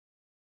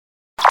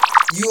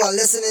You are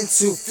listening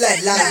to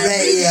Flatline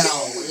Radio.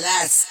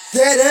 Let's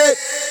get it!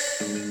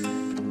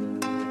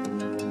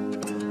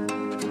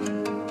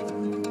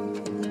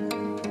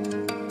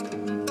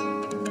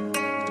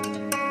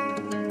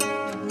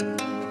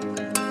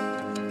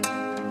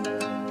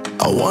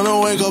 I wanna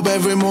wake up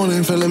every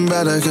morning feeling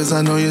better, cause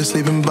I know you're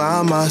sleeping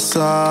by my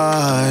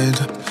side.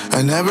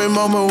 And every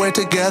moment we're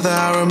together,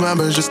 I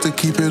remember just to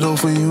keep it all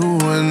for you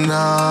and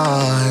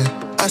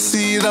I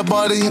see that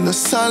body in the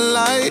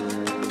sunlight,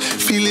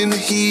 feeling the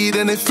heat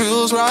and it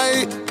feels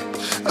right.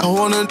 I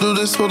wanna do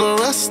this for the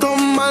rest of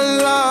my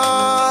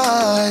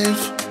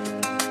life.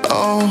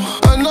 Oh,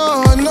 I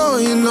know,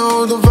 you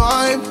know the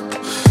vibe.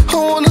 I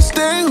wanna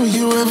stay with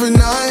you every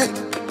night.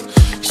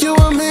 You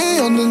and me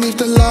underneath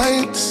the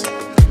lights.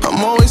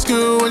 I'm always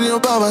good when you're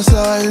by my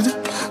side.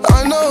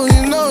 I know,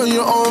 you know,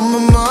 you're on my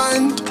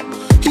mind.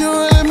 You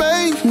really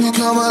make me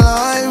come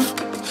alive.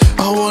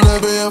 I wanna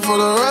be here for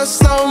the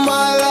rest of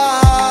my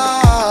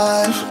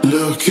life.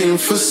 Looking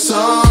for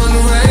sun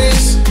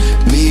rays,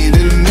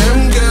 needing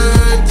them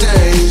good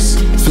days.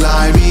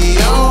 Fly me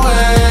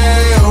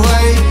away,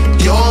 away,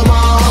 you're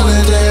my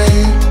holiday.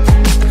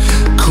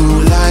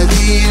 Cool like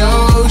the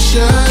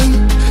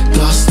ocean,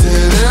 lost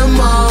in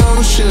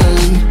emotion.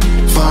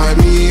 Find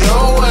me away.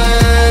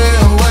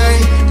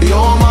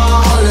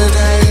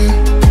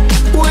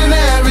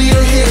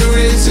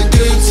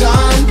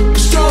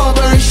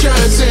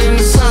 Shirts in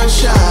the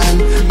sunshine,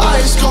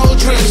 ice cold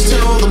drinks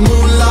till the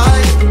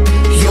moonlight.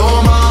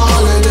 You're my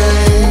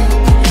holiday.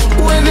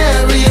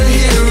 Whenever you're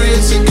here,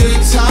 it's a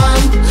good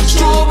time.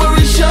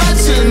 Strawberry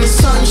shirts in the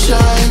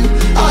sunshine,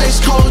 ice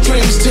cold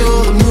drinks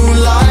till the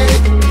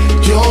moonlight.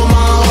 You're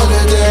my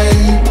holiday.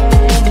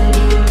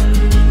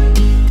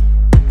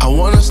 I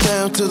wanna stay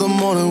up till the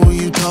morning with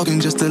you talking,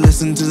 just to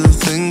listen to the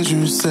things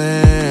you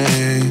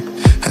say.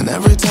 And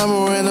every time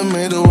we're in the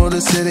middle of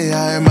the city,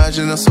 I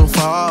imagine us so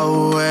far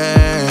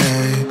away.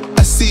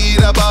 I see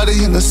that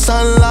body in the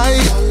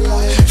sunlight,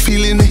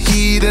 feeling the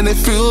heat and it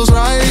feels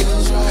right.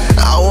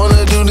 I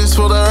wanna do this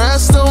for the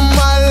rest of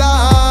my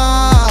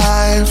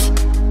life.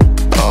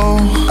 Oh,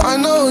 I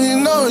know, you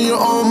know, you're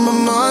on my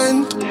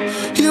mind.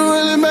 You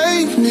really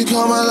make me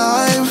come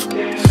alive.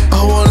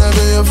 I wanna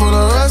be here for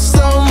the rest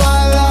of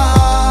my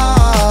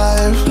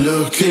life.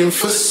 Looking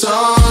for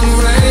sun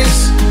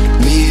rays,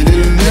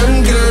 needing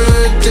them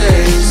good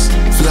days.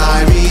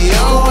 Fly me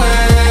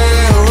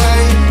away,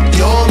 away,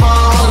 you're my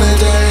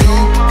holiday.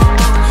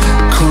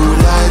 Cool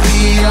like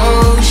the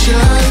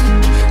ocean,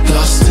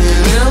 lost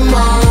in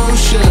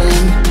emotion.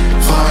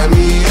 Find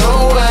me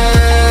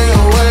away,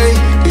 away,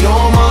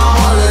 you're my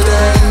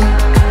holiday.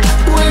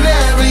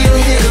 Whenever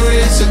you're here,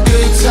 it's a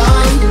good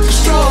time.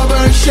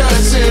 Strawberry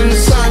shirts in the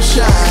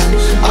sunshine,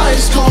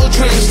 ice cold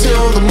drinks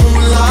till the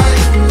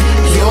moonlight.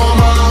 You're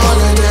my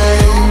holiday.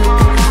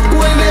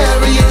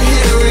 Whenever you're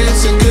here,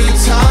 it's a good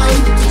time.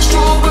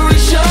 Strawberry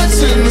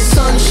shirts in the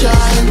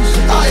sunshine,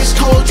 ice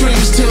cold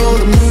drinks till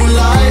the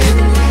moonlight.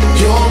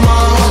 You're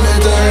my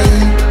holiday.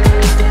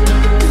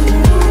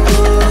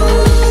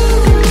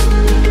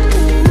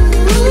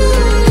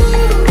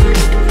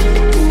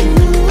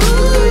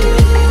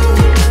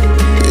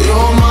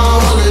 You're my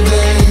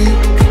holiday.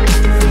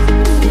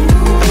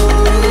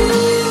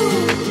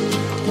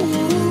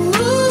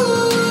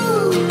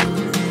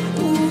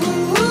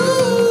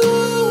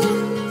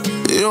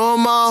 You're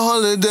my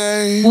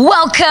holiday.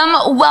 Welcome.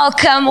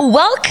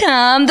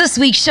 This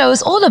week's show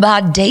is all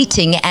about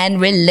dating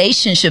and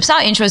relationships.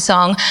 Our intro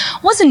song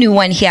was a new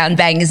one here on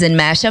Bangers and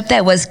Mashup.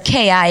 That was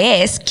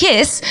KIS,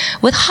 Kiss,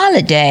 with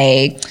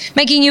Holiday.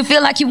 Making you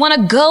feel like you want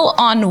to go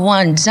on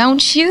one,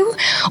 don't you?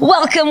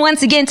 Welcome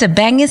once again to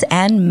Bangers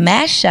and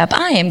Mashup.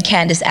 I am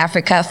Candice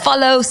Africa.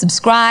 Follow,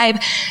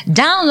 subscribe,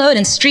 download,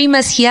 and stream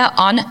us here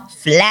on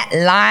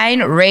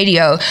Flatline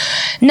Radio.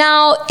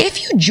 Now,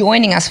 if you're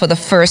joining us for the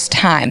first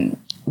time,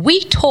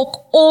 we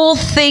talk all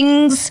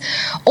things,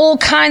 all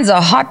kinds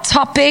of hot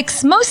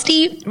topics,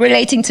 mostly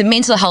relating to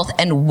mental health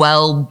and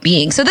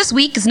well-being. So this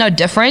week is no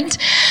different.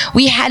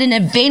 We had an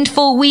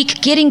eventful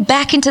week, getting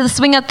back into the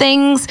swing of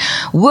things,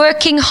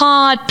 working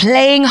hard,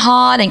 playing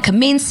hard, and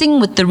commencing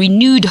with the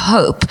renewed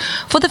hope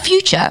for the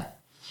future.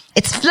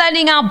 It's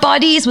flooding our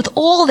bodies with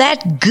all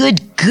that good.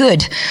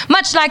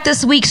 Much like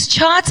this week's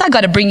charts, I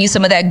got to bring you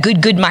some of that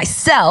good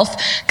myself.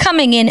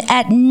 Coming in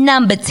at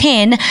number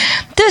 10,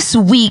 this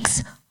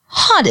week's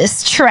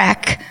hottest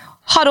track,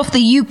 hot off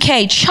the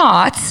UK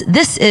charts.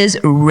 This is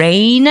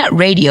Rain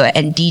Radio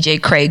and DJ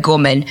Craig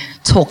Gorman,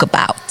 Talk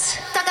About.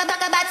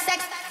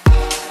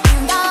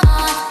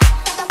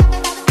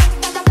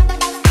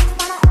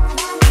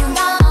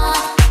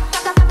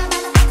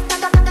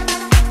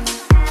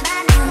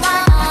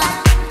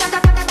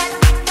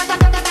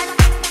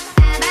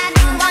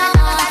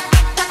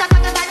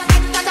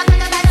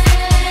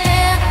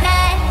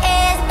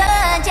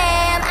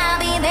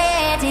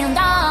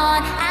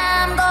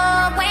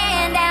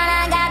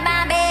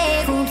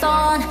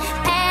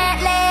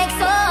 Pant legs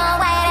so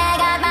wide, I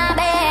got my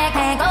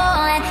backpack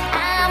on.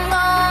 I'm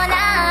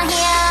gonna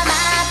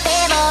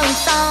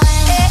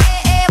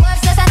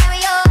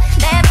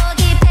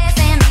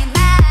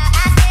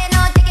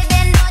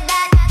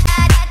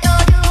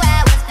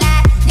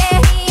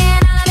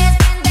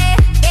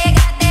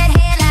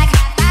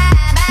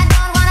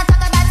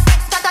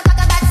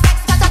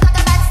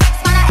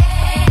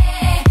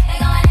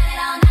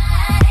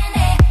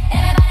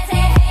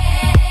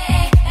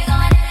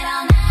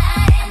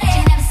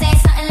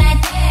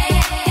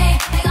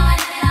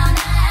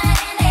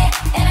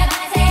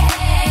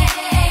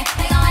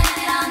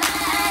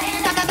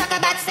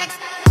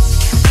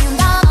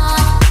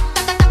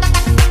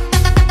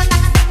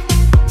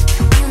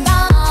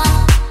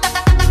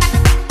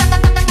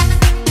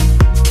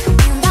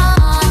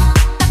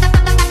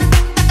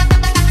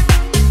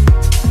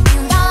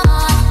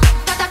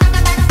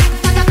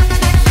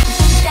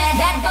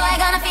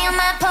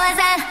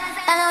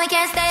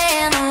can't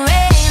stay in the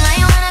rain. Why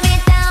you wanna be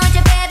down with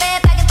your baby?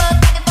 Back and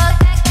forth, back and forth,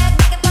 back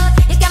and forth.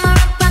 You got my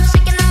rump, I'm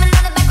shaking, I'm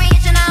another back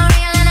recreational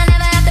real, and I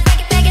never have to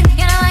fake it.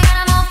 You know I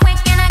gotta move quick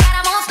and I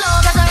gotta move slow,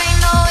 'cause there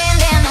ain't no wind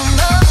in no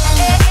blow.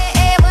 Hey, hey,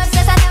 hey, what's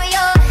this I know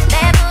you?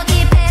 That boy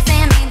keep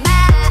passing me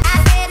by. I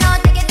said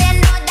no, take it, then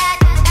no, that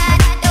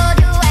told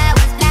you I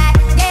was black.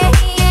 Yeah,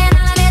 he ain't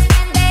all of this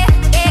pente.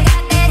 He got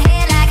that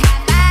head like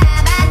high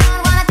five. I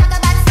don't wanna talk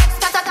about sex,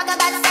 talk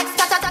about sex,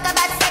 talk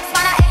about sex.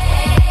 Wanna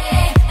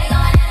hey, we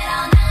going at it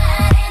all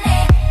night and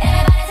day.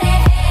 Everybody say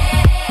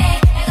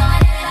hey, we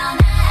going at it all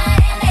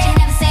night and day. She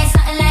never say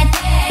something like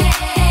hey,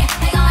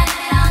 we going at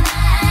it all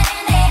night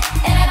and day.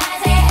 Everybody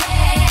say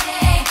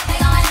hey, we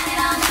going at it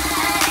all night.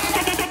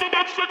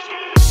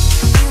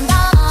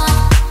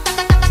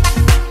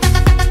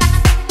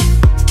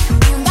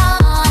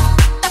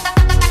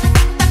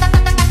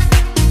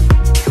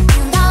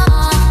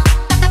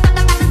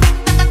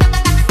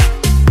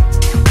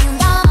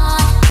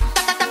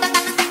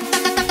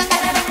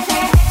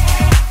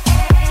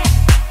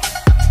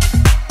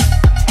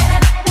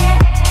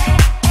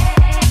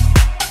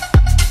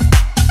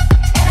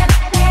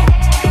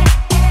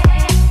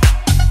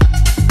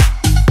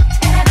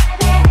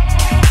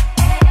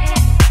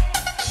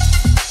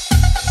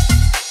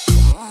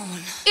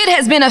 It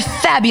has been a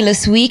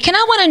fabulous week, and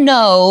I want to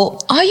know,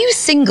 are you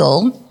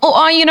single or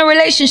are you in a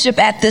relationship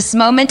at this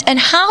moment? And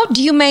how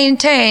do you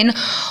maintain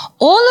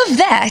all of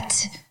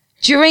that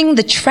during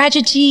the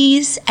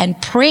tragedies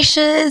and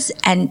pressures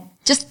and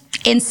just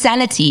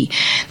insanity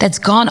that's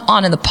gone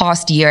on in the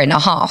past year and a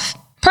half?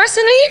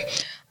 Personally,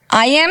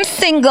 I am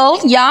single,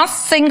 yeah,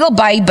 single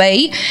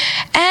baby,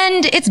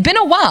 and it's been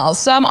a while,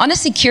 so I'm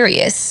honestly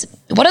curious.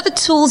 What are the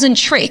tools and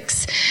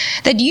tricks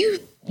that you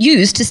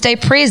use to stay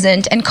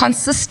present and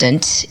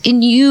consistent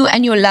in you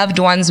and your loved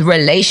one's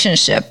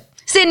relationship?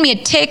 Send me a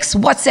text,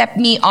 WhatsApp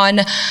me on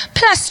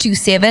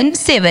 +27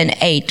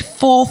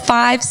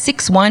 7845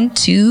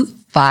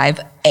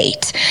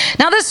 61258.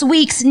 Now, this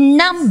week's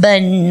number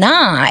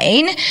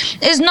 9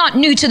 is not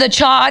new to the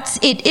charts.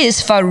 It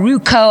is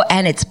Farruko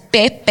and it's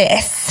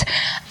Pepes.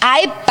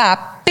 Ay,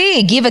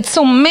 papi, give it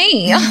to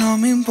me. No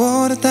me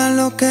importa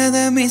lo que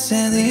de mí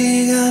se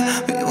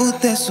diga. Vive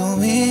usted su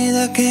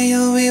vida, que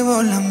yo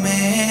vivo la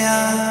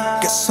mía.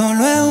 Que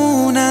solo es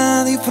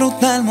una,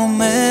 disfruta el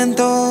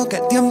momento. Que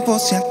el tiempo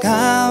se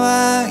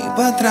acaba y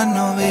para atrás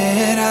no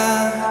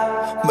verá.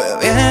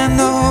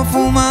 Bebiendo,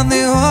 fumando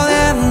y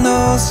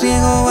jodiendo.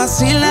 Sigo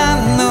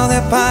vacilando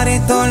de party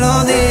todos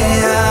los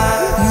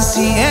días.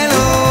 Cielo.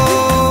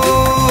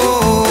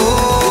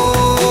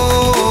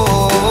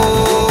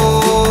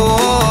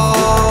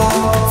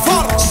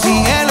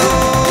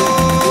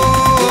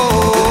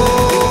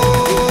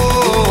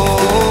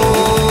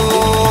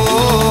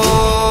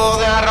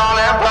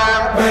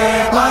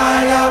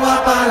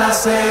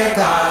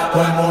 Seca,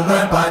 todo el mundo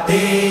en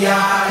patilla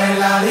en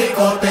la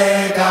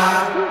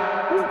discoteca.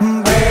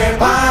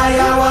 Pepa y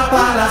agua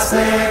para la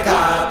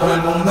seca, todo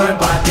el mundo en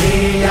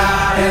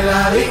patilla en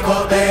la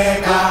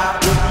discoteca.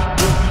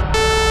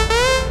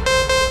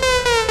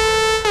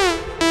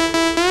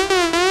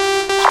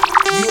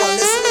 You are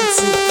listening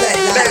to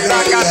Flatline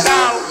Radio.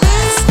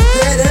 Let's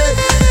get it.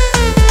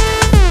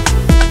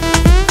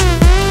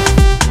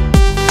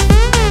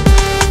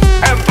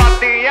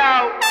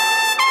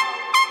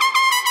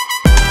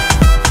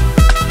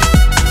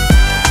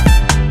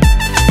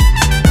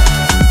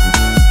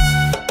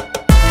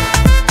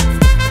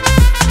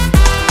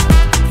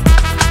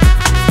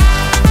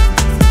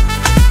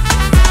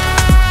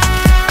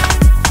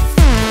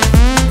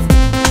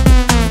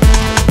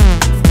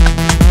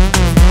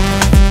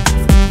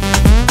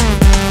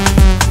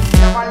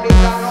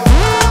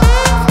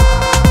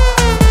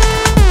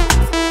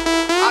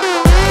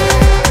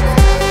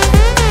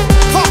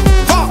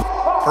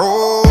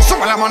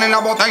 La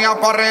botella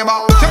para arriba,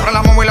 siempre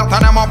la móvil la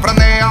tenemos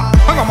prendida.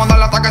 Vengo a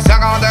mandarla hasta que se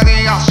haga de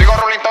día. Sigo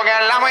rulito que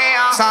es la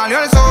mía.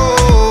 Salió el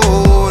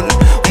sol,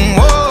 un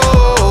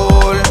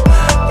gol.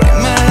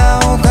 Prime la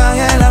boca y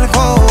el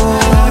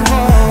alcohol.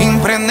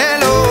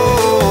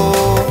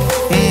 Impréndelo,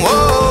 un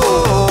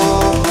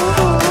gol.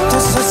 Esto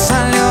se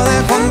salió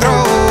de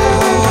control.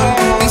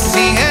 Y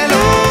síguelo.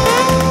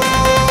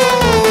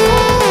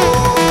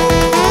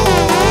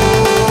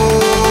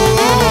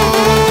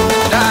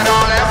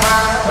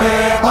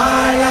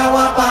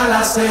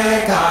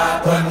 Seca,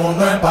 todo el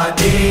mundo en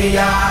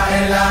patilla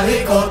en la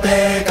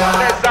discoteca.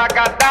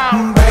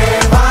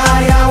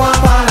 Beba y agua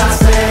para la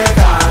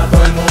seca,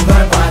 todo el mundo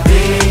en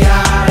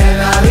patilla en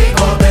la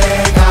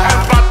discoteca.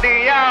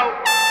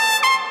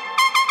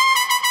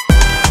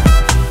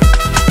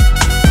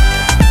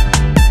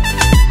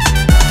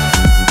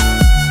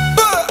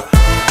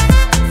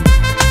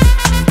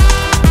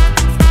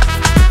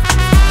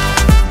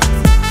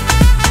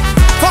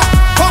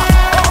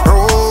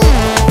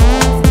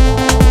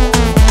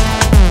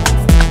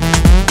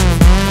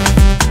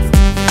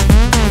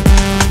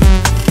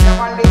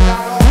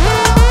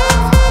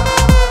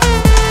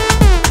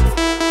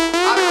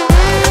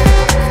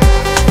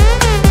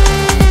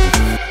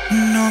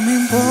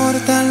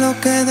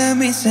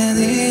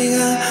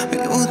 diga,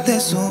 vive usted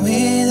su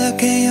vida,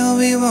 que yo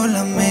vivo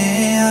la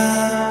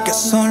mía. Que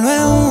solo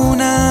es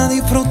una,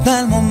 disfruta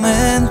el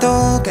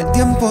momento, que el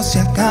tiempo se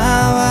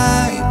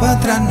acaba y para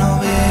atrás no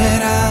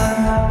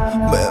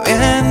verá.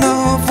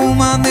 Bebiendo,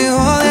 fumando y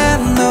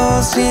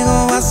jodiendo,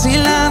 sigo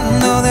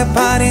vacilando de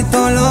party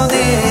todos los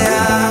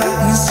días.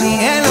 Mi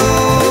cielo.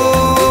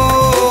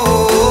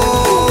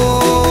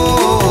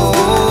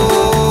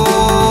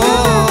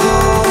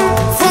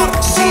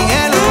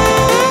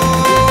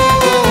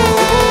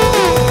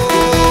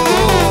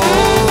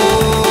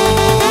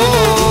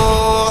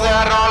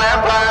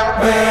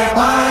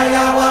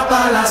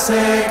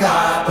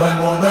 Seca, todo el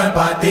mundo en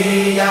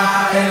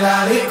patilla en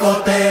la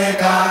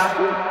discoteca.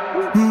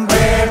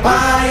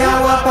 Pepa y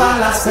agua pa'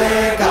 la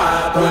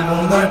seca, todo el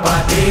mundo en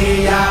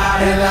patilla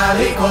en la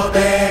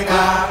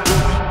discoteca.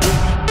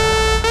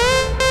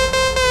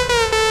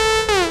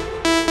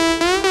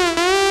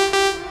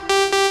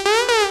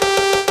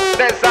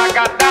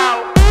 Desacatao.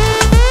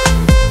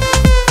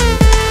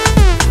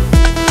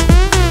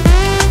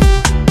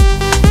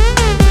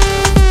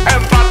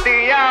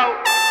 Empatillao.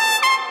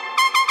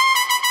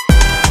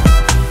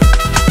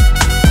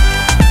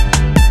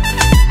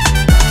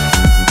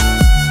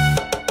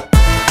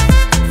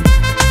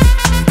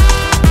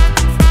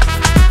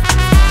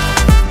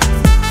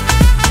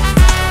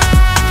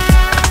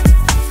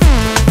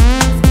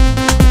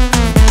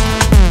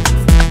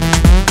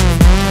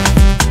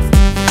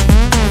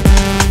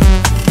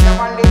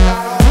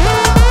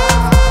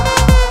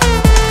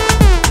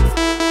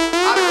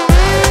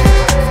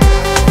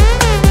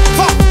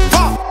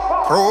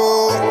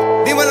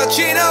 Dímelo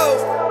Chino,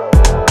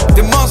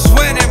 The Most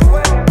Winning,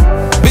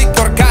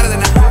 Víctor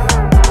Cárdenas,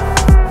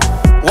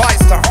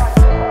 White Star,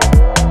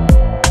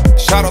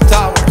 Shadow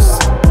Towers,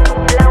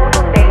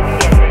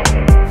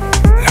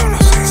 La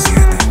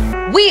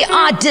 167. We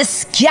are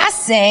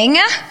discussing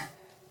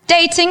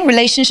dating,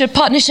 relationship,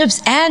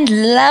 partnerships, and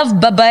love,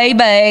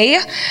 baby.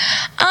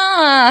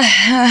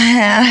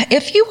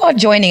 If you are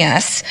joining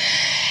us,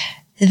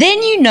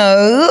 then you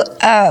know,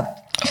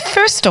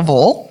 first of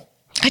all,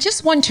 I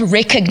just want to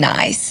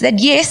recognize that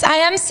yes, I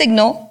am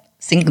single.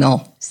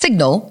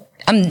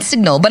 I'm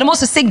single, but I'm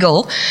also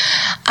single.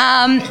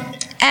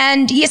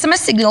 And yes, I'm a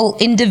single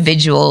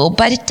individual,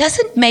 but it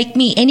doesn't make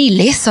me any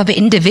less of an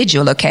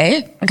individual,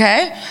 okay?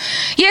 Okay?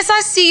 Yes,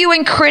 I see you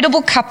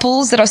incredible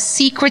couples that are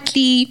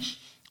sincerely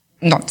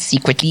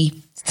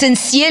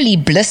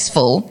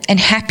blissful and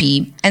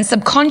happy and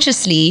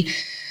subconsciously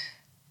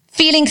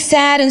feeling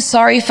sad and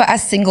sorry for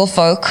us single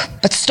folk.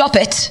 But stop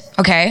it,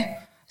 okay?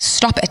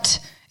 Stop it.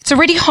 It's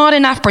already hard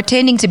enough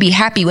pretending to be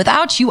happy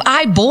without you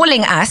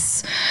eyeballing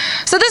us.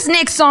 So this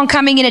next song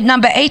coming in at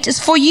number 8 is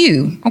for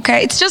you,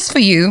 okay? It's just for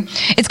you.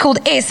 It's called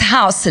S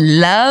House,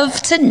 Love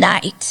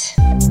Tonight.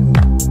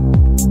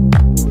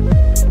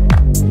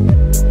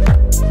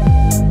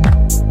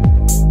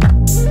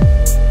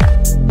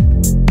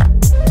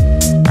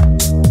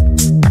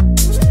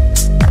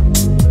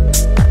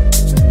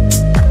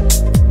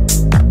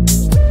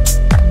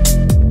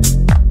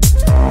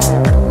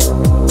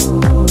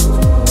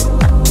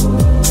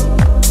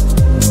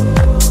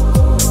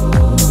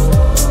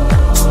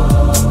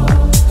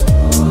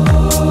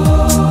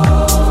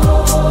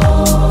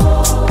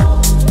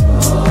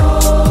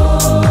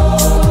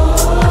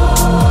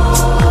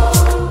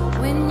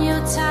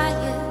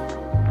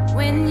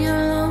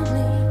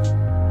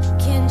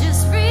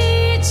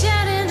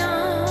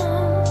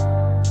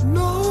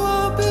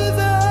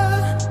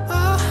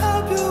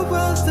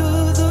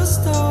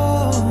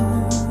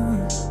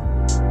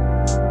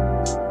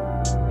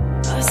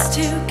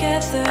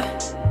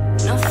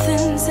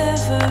 Nothing's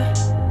ever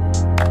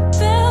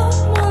felt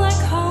more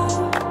like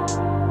home.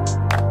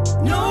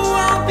 No,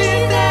 I'll be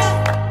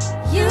there.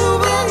 You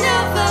will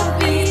never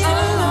be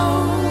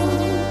alone.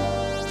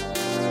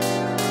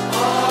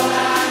 All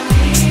I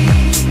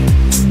need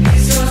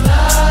is your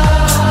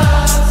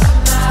love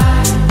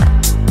tonight.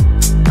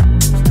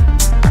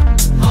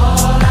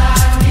 All I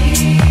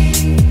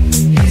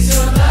need is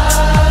your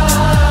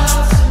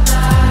love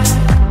tonight.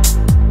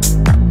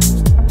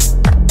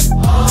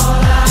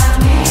 All I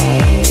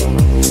need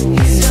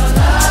is your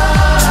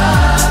love.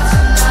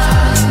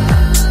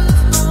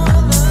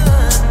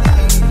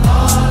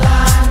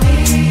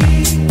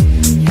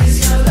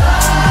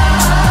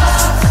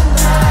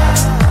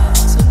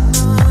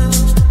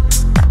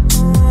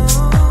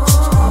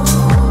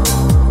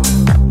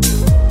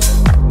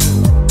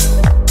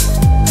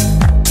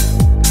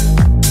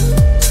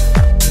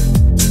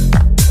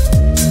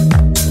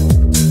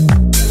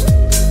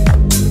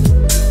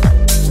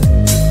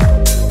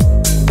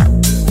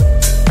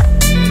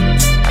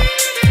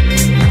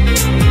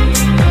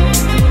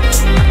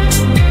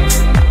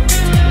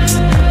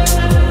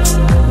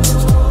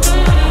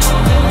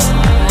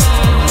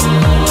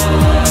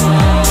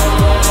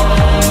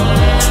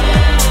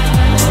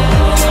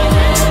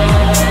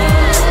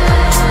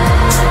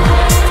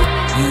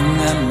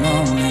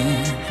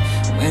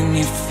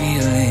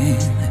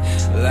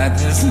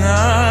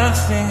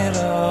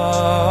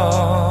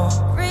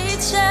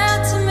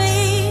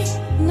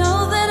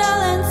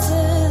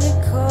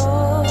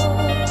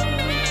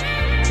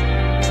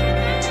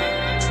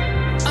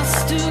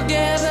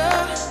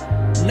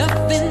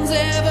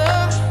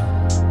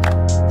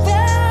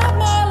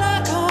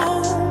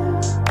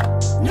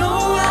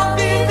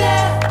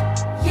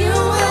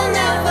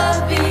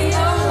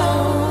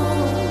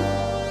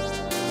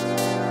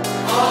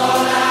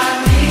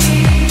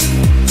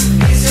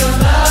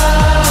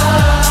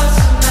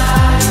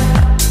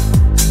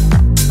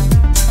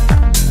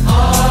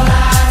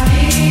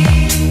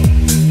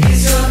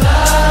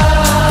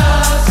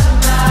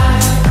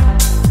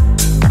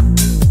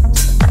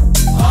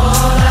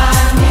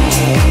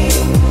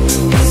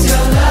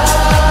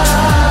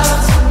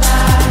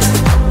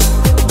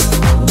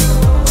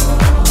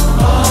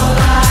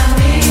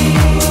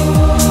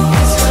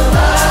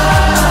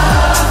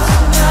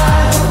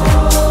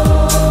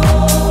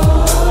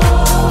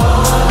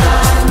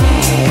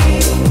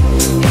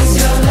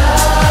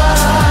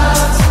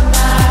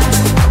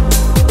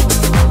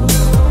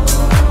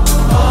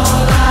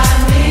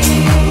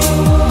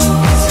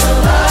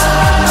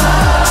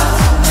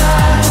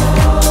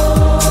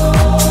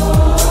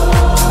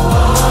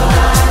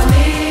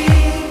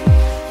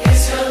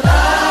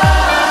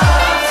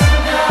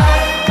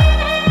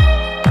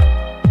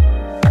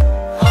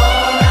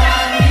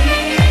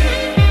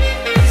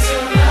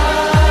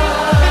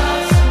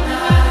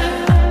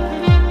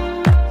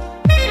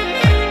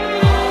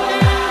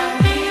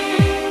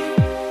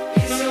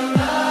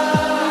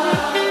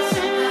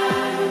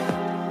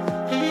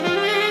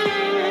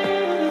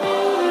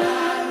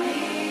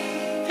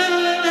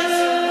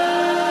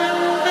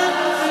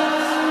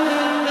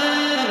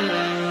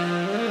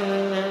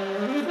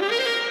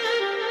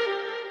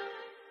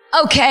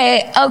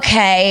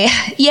 Okay.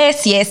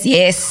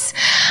 Yes.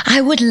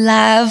 I would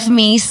love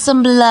me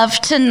some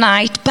love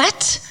tonight,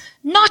 but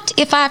not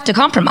if I have to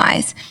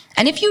compromise.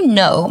 And if you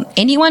know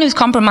anyone who's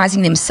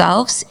compromising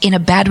themselves in a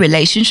bad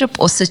relationship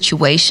or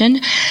situation,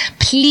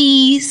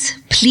 please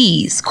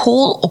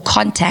call or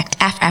contact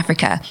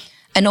AfAfrica,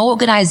 an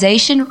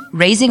organization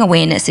raising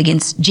awareness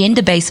against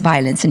gender-based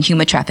violence and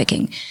human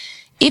trafficking.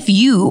 If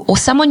you or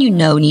someone you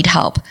know need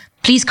help,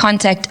 please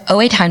contact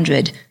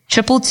 0800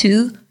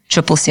 222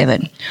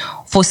 777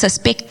 for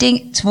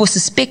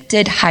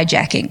suspected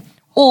hijacking,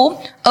 or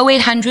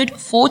 0800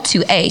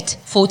 428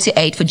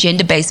 428 for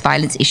gender-based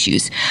violence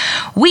issues.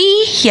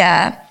 We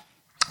here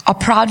are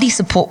proud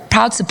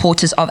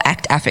supporters of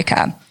ACT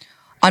Africa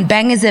on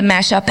Bangers and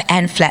Mashup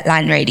and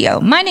Flatline Radio.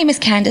 My name is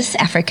Candice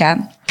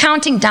Africa,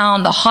 counting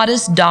down the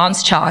hottest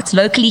dance charts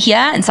locally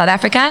here in South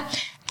Africa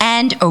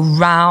and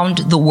around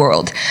the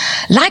world.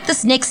 Like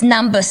this next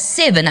number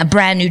 7, a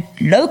brand new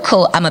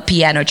local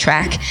Amapiano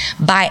track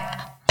by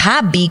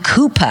Pabi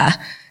Cooper.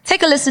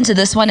 Take a listen to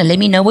this one and let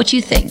me know what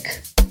you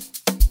think.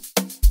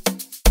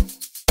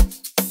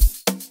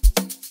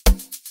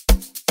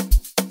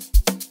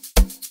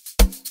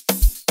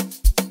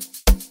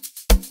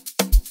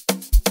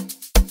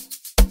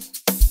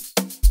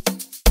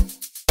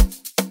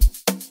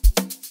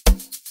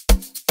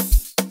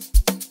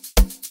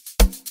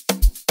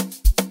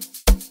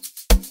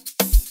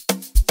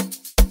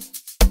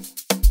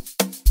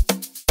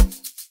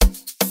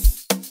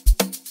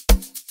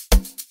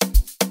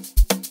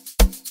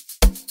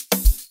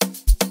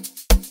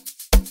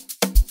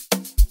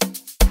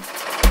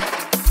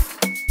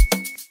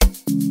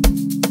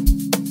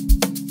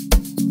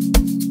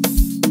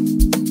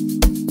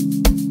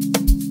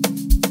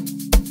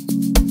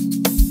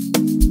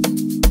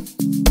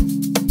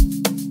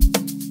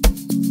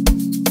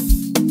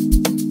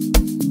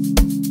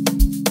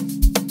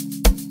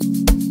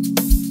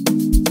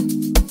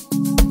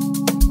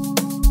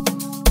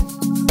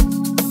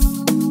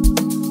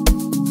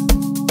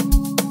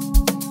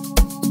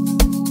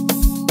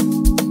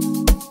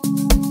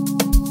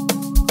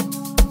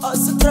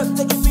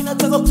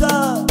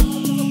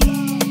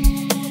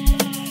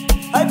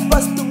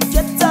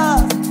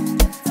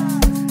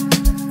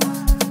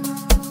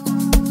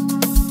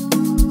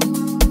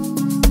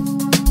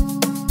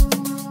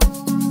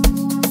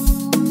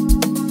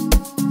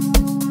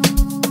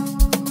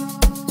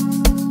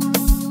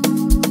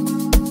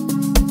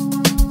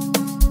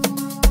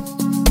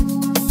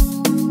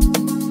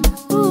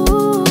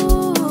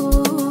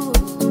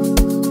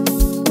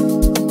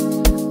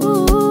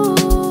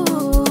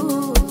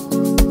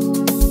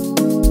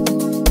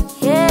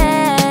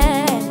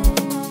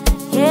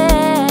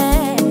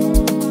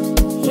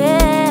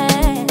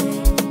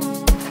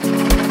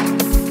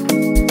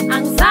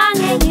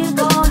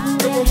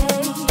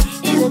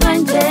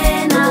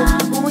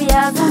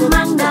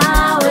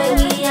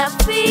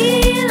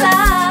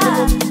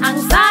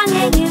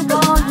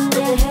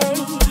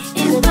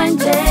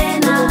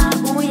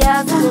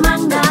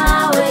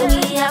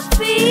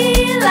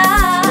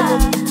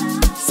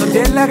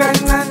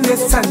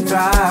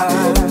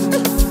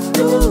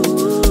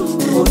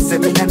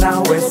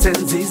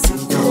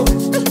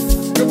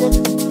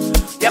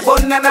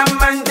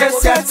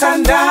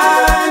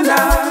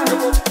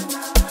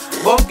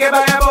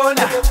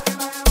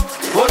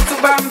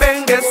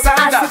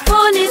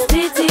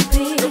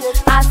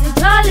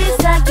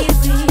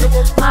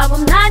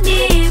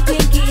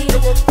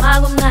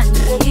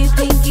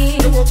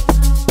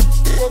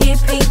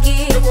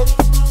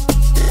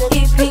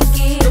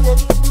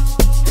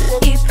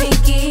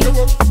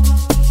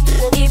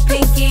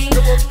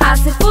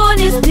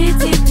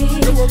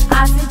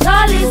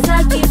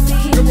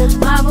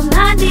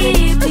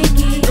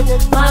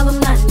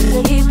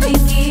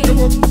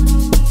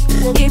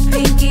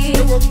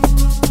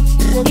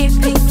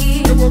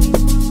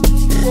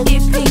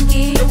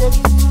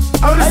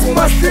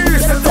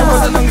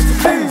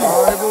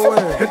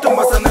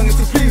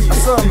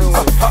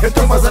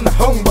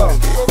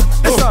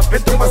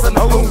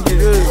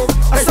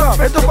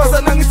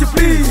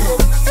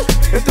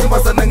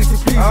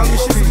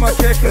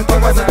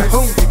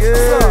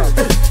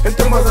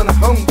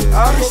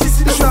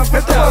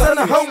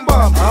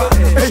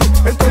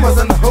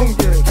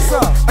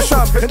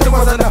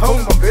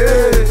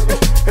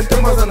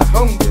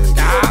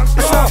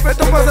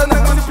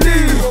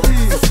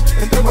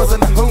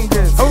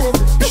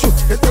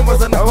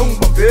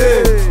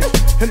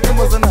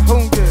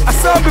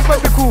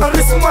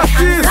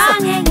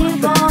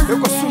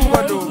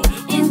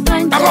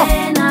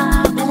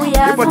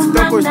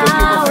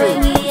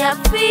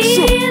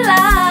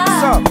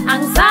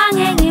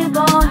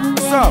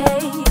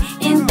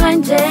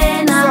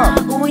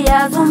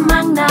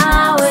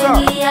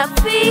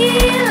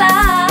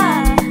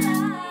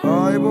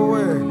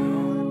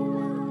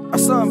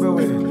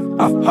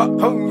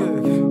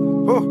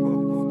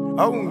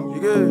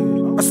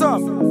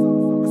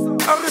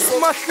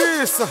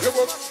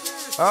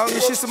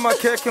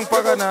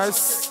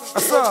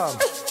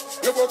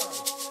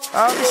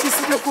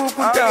 Abishisido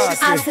kukunta.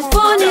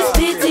 Asifuni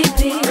PTP,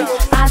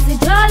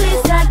 asijali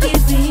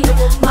sakipi,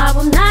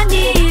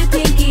 magumnani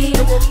ipinki,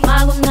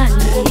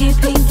 magumnani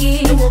ipinki,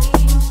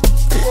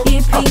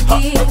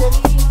 ipinki,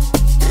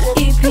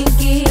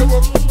 ipinki,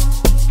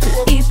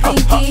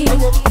 ipinki,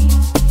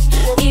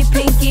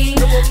 ipinki.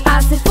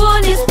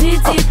 Asifuni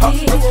PTP,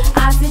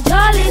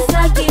 asijali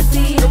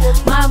sakipi,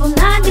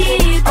 magumnani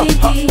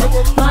ipinki,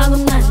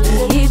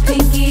 magumnani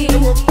ipinki,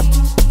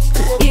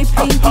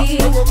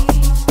 ipinki.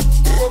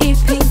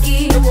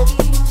 Ipinki,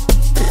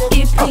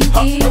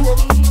 Ipinki.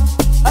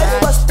 I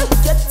bust the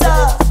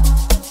guitar.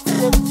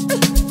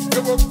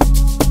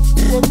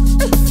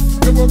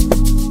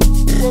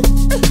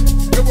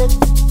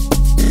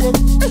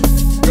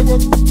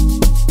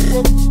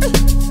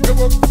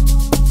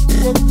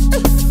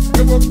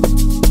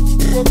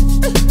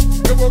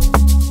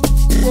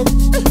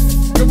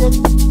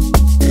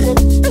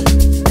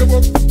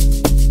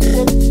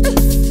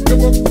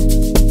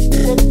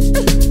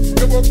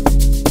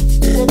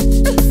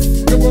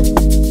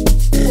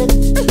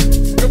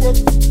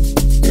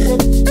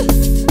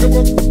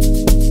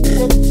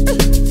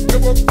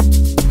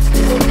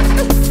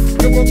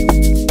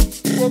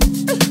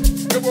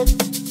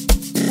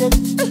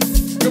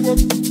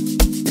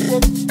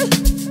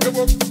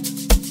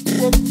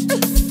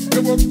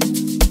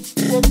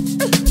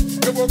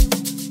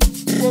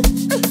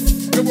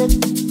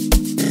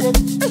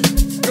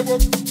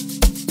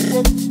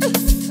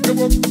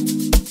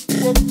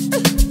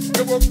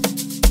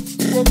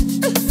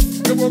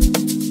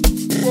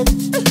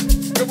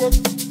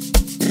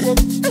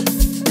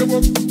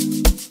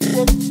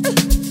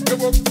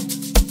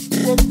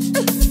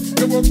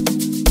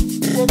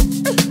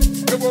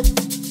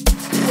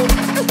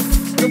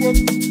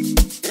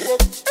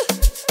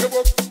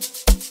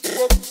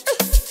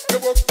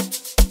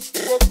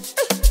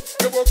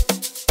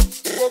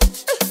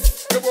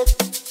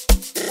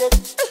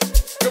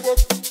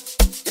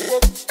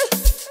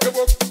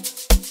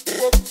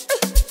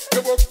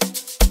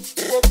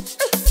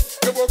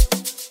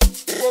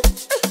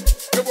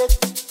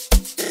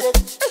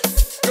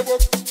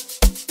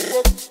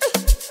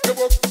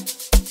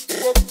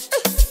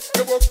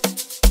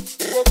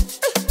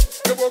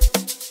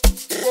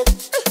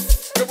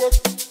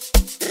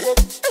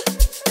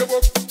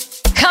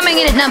 Coming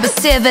in at number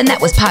 7,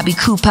 that was Papi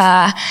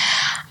Cooper.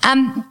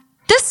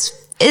 This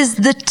is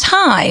the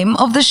time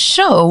of the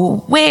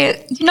show where,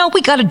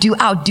 we got to do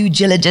our due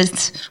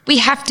diligence. We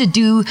have to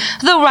do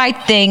the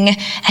right thing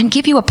and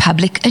give you a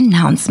public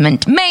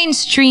announcement.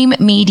 Mainstream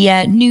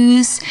media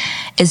news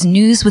is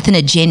news with an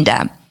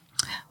agenda.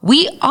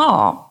 We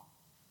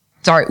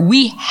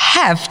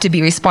have to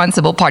be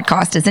responsible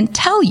podcasters and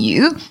tell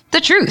you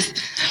the truth.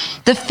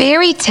 The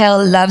fairy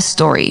tale love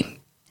story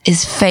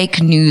is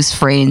fake news,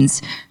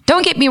 friends.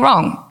 Don't get me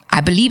wrong.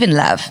 I believe in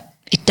love.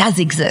 It does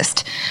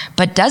exist.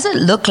 But does it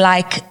look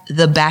like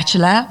The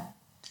Bachelor,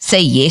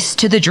 Say Yes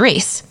to the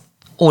Dress,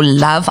 or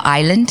Love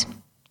Island?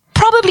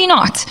 Probably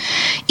not.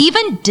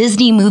 Even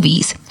Disney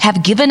movies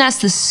have given us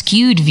the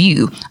skewed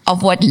view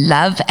of what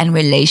love and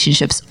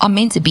relationships are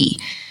meant to be.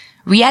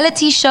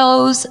 Reality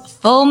shows,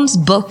 films,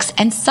 books,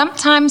 and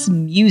sometimes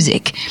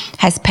music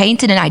has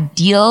painted an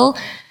ideal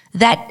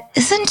that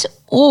isn't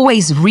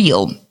always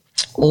real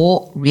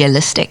or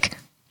realistic.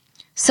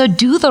 So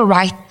do the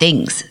right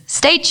things.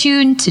 Stay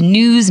tuned to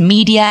news,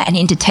 media, and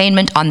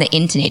entertainment on the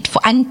internet for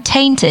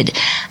untainted,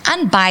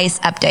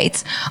 unbiased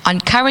updates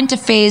on current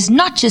affairs,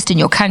 not just in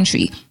your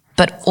country,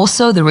 but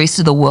also the rest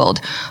of the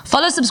world.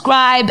 Follow,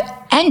 subscribe,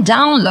 and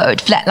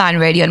download Flatline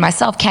Radio and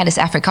myself, Candice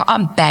Africa,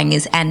 on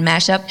Bangers and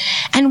Mashup.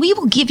 And we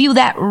will give you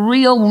that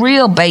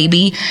real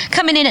baby.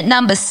 Coming in at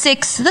number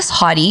 6, this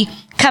hottie,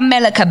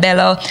 Camila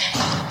Cabello,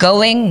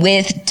 going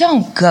with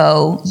Don't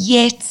Go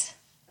Yet.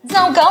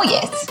 Don't Go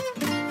Yet.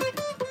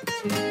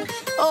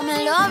 Oh, me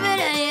love it,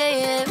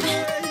 yeah.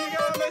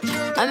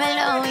 I'm in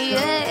love,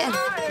 yeah.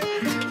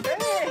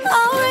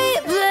 I'll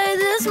replay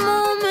this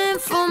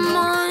moment for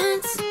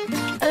months,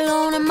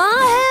 alone in my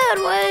head,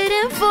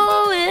 waiting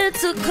for it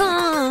to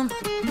come.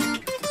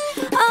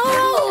 I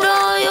wrote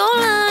all your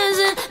lines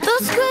and the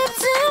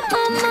scripts in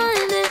my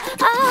mind, and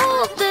I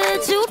hope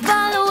that you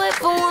follow it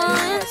for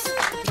once.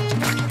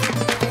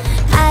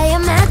 I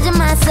imagine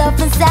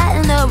myself inside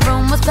in the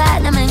room with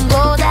platinum and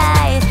gold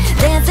eyes,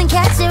 dancing,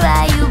 catch your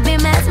eye, you be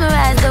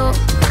mesmerized, though.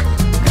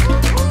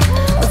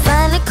 We'll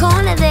find a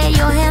corner there,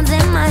 your hands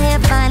in my hair,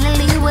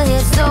 finally we're here,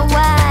 so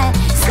why?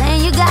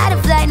 Saying you got a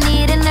flight,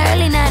 need an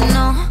early night,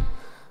 no.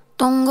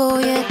 Don't go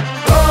yet.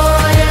 Go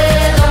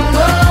yet, don't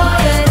go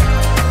yet.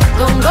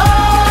 Don't go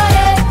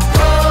yet.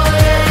 Go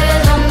yet,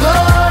 don't go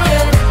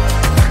yet.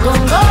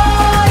 Don't go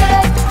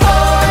yet. Go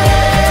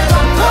yet,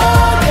 don't go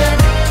yet.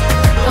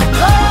 Don't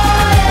go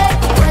yet.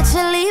 What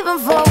you leaving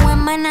for when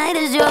my night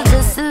is yours?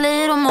 Just a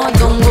little more.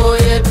 Don't go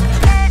yet.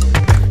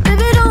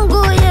 Baby, don't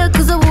go yet,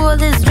 'cause I wore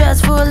this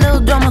dress for a little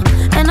drama.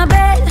 And I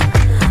bet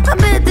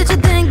that you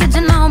think that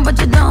you know, but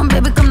you don't.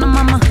 Baby, come to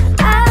mama.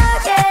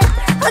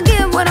 I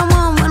get what I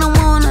want when I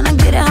want, and I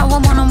get it how I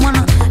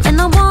wanna.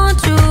 And I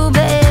want you,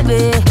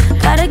 baby.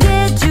 Gotta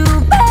get you,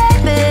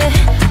 baby.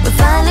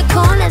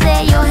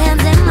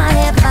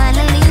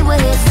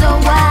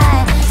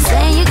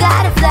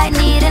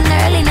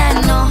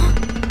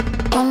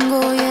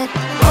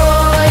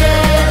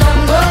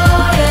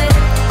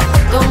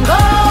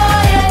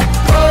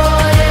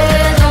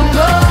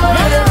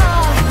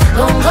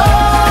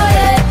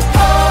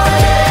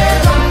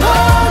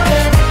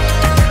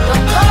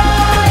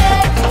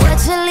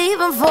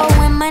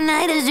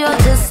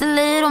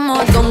 little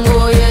more. Don't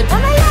go yet. La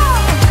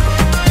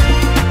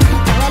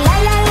la la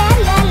la la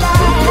la la.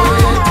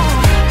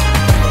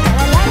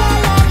 La la la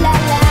la la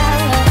la.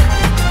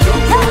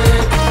 Don't go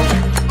yet.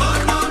 Oh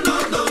no no,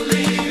 don't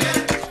leave it.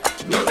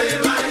 No te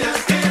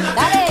vayas, quédate.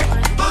 Dale.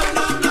 Oh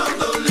no no,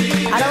 don't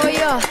leave it. Ahora voy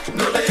yo.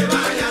 No te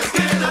vayas,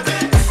 quédate.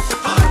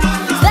 Oh no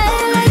no. Stay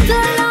a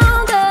little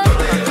longer.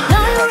 No,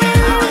 you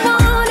really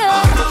want it.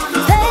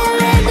 Stay a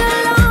little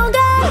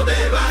longer. No te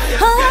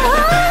vayas,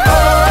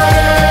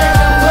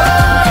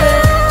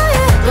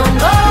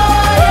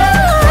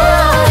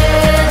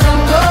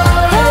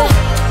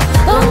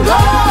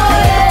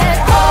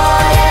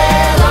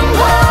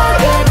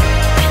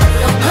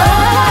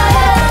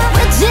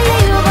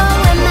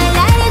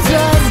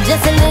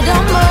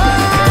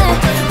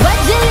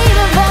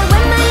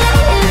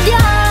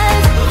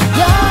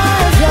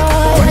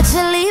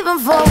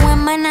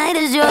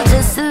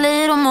 just a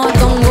little more.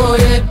 Don't go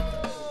yet.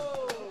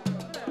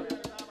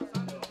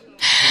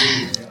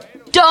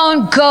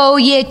 Don't go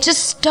yet,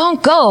 just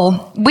don't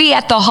go. We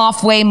at the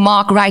halfway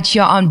mark right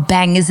here on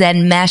Bangers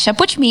and Mashup,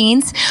 which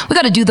means we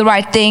got to do the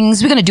right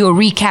things. We're going to do a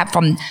recap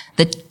from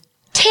the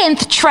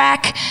 10th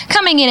track.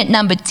 Coming in at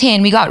number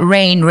 10, we got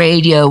Rain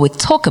Radio with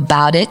Talk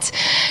About It.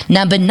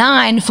 Number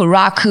 9,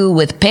 Furaku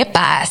with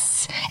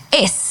Pepas.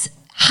 S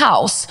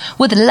House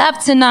with Love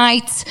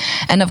Tonight.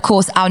 And of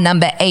course, our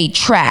number 8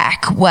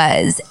 track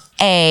was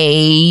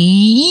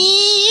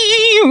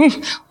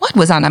what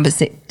was our number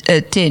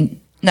 10?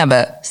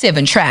 Number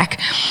 7 track.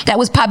 That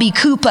was Pabi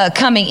Cooper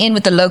coming in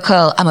with the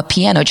local I'm a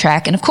piano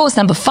track. And of course,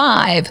 number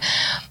 5,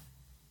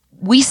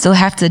 we're still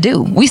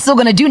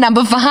going to do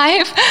number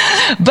 5.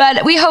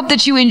 But we hope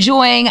that you're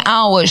enjoying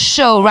our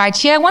show right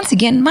here. Once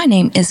again, my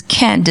name is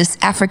Candice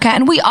Africa,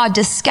 and we are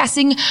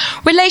discussing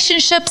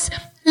relationships,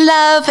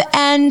 love,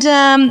 and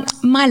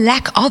my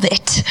lack of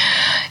it.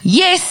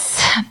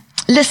 Yes.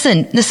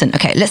 Listen.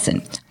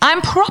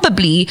 I'm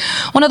probably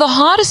one of the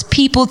hardest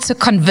people to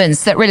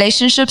convince that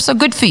relationships are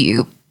good for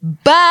you.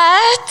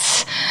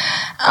 But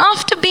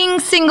after being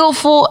single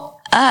for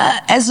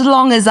as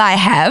long as I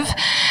have,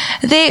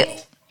 there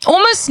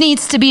almost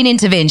needs to be an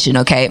intervention,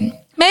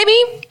 okay? Maybe,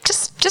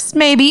 just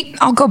maybe,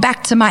 I'll go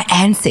back to my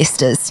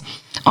ancestors.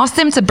 Ask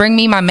them to bring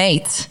me my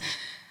mate.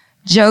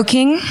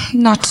 Joking,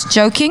 not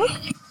joking.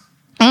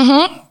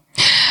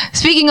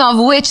 Speaking of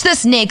which,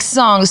 this next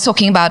song is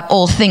talking about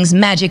all things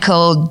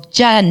magical.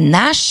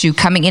 Janashu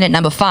coming in at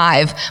number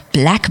 5,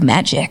 Black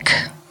Magic.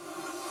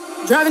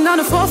 Driving down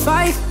the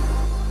 4-5,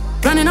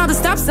 running all the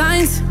stop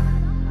signs.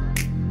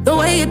 The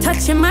way you're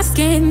touching my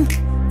skin,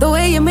 the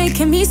way you're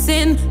making me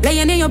sin,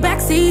 laying in your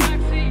backseat.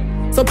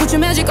 So put your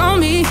magic on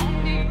me.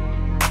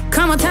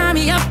 Come on, tie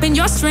me up in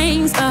your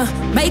strings.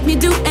 Make me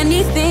do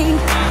anything.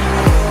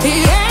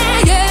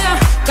 Yeah,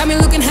 got me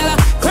looking hella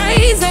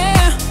crazy.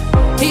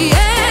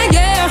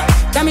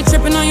 Yeah, got me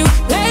tripping on you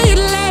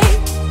lately.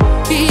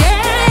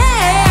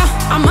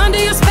 Yeah, I'm under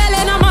your spell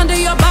and I'm under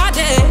your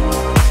body.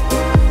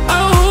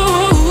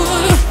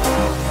 Oh,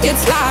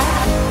 it's like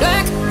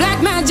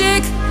black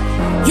magic.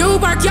 You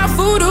work your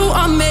voodoo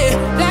on me.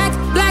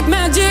 Black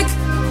magic.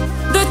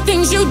 The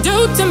things you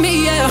do to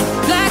me, yeah.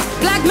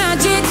 Black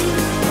magic.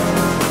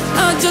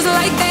 Just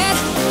like that.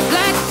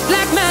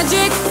 Black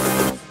magic.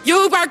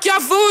 You work your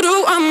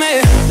voodoo on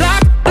me.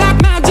 Black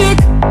magic.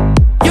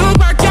 You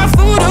work your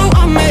voodoo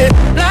on me.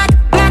 Black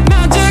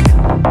magic.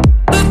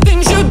 The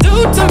things you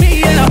do to me,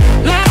 yeah.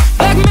 Black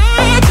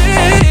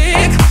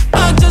magic.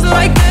 Just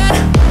like that.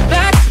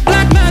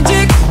 Black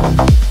magic.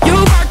 You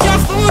work your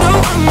voodoo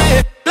on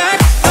me. Black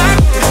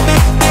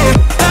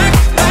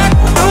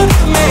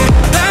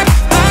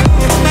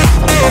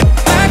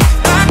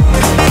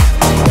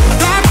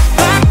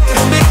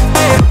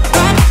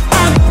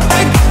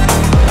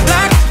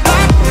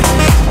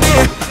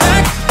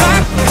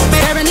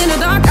staring in the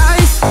dark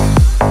eyes,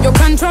 you're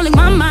controlling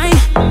my mind.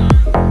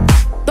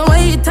 The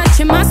way you're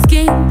touching my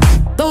skin,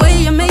 the way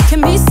you're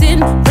making me sin,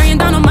 praying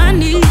down on my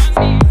knees,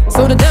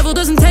 so the devil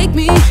doesn't take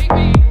me.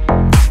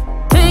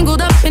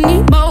 Tangled up in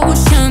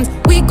emotions,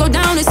 we go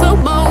down in slow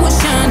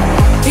motion.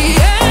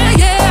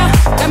 Yeah,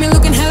 got me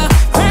looking hella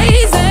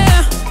crazy.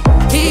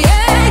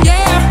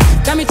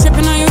 Yeah, got me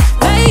tripping on you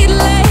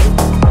lately.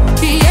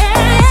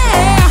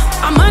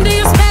 Yeah, I'm under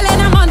your spell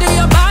and I'm under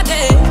your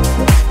body.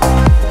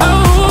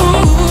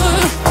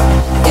 Oh,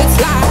 it's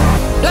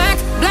like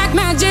black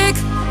magic.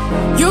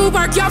 You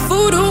work your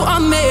voodoo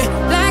on me.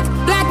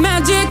 Black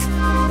magic.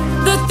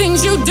 The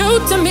things you do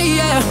to me,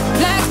 yeah.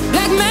 Black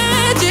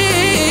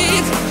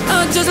magic.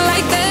 Just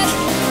like that.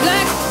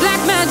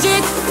 Black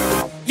magic.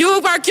 You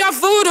work your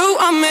voodoo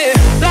on me.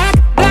 Black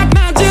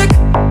magic.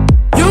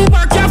 You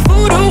work your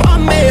voodoo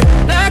on me.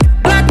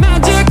 Black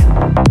magic.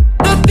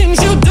 The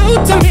things you do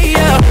to me,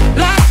 yeah.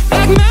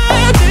 Black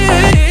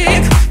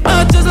magic.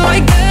 Just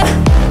like that.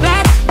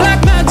 Black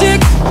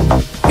magic.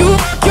 You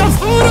work your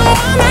voodoo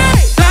on me.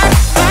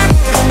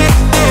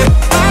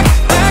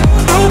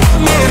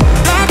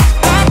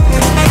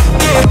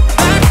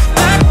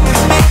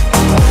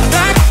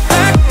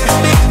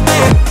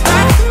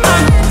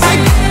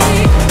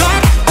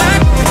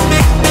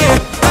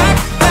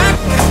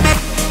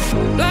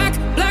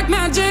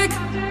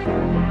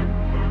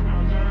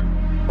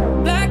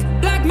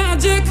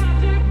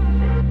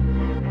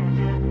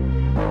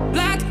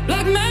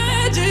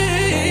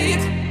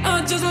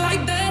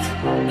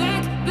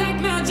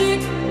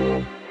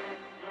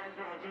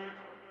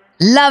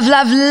 Love,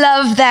 love,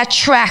 love that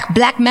track.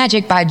 Black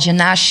Magic by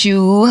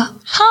Janashu.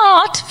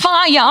 Hot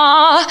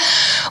fire.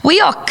 We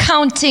are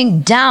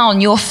counting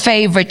down your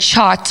favorite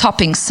chart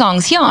topping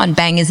songs here on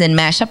Bangers and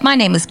Mashup. My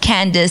name is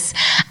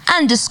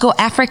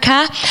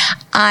Candice_Africa.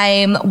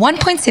 I'm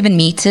 1.7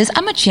 meters.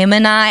 I'm a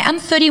Gemini. I'm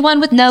 31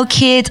 with no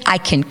kids. I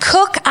can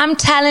cook. I'm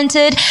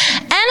talented.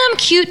 And I'm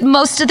cute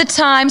most of the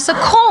time. So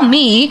call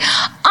me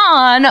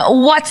on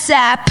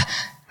WhatsApp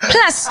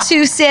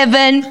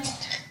 +27.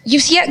 Can you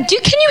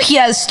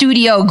hear the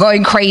studio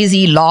going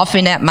crazy,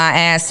 laughing at my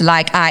ass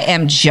like I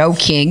am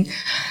joking?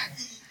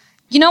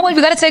 You know what?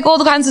 We got to take all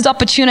the kinds of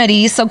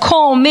opportunities. So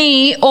call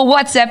me or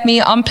WhatsApp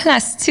me on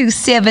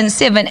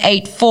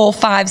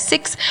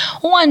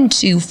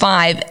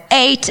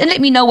 +27784561258 and let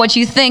me know what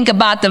you think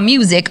about the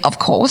music, of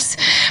course.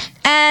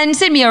 And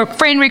send me a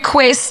friend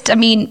request.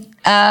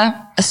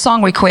 A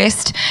song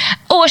request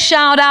or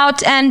shout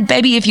out. And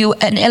baby, if you're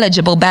an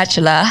eligible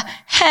bachelor,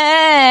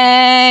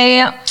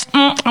 hey,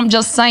 I'm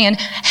just saying,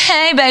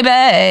 hey,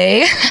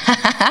 baby.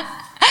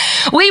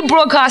 We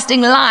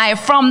broadcasting live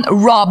from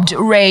Robbed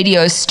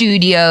Radio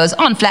Studios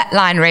on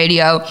Flatline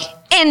Radio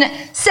in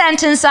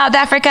Sandton, South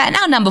Africa. And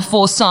our number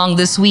 4 song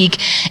this week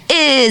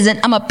is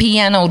an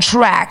Amapiano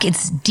track.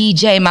 It's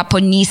DJ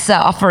Maponisa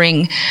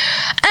offering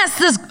us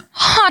this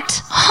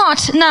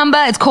hot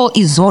number. It's called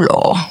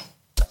Izolo.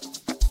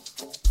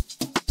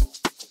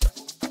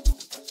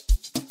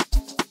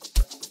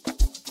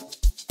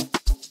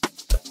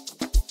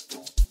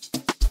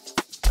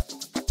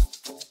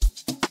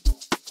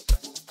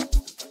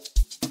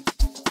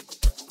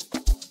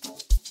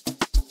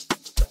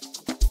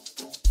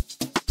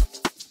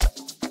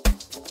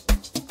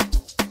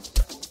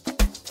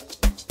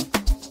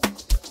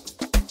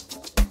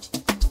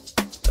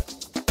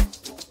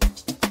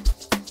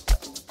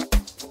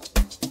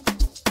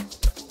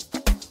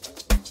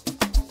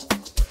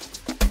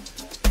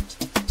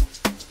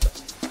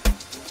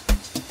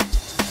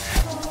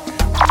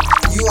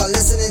 You are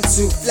listening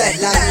to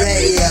Flatline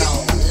Radio.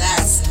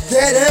 Let's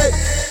get it.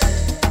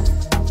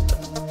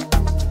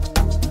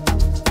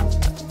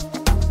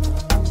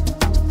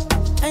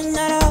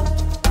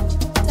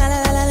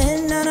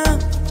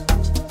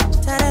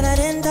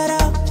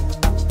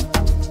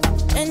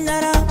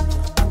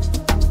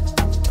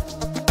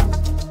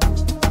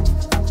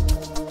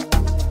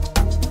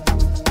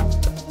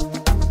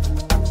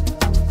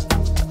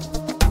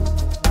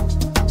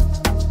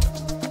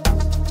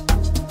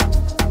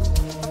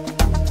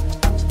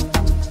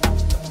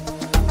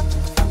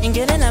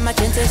 Ingene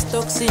namagents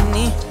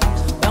toxini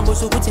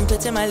banguza ukuthi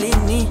ngiphethe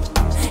malini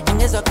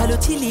ingezwa khala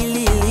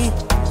uthililili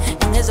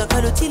ingezwa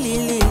khala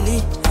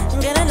uthililili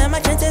ingene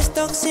namagents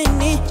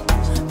toxini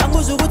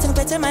banguza ukuthi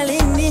ngiphethe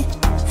malini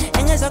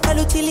ingezwa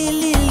khala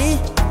uthililili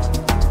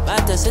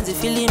bada senze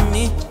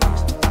filimi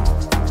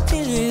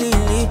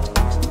tililili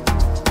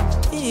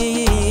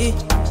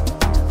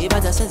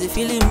ibada senze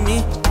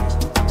filimi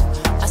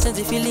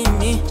asenze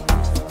filimi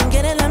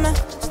ingene nama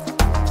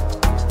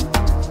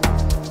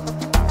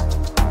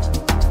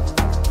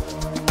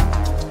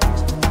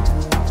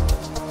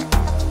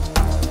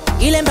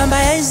ile mbamba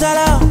ya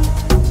izolo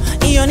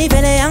iyona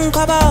ivele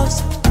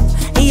yangikhobos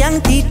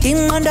iyangidida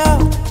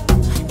ingqondo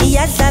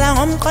iyadlala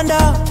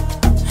ngomqondo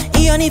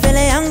iyona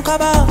ivele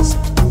yangikhobos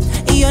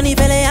iyona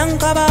ivele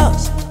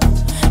yangikhobos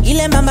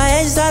ile mbamba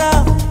ya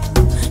izolo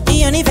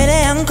iyona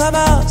ivele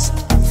yangikhobos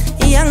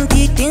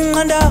iyangidida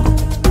ingqondo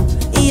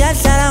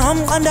iyadlala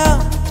ngomqondo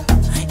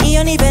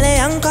iyona ivele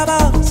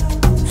yangikhobos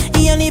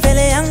iyona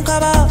ivele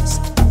yangikhobos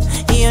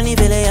iyona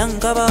ivele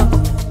yangikhobos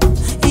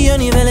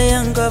iyona ivele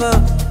yangikhobos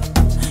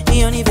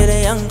Ioni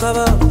vele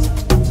yankabos,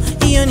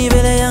 Ioni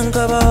vele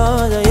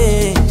yankabos,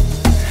 yeah.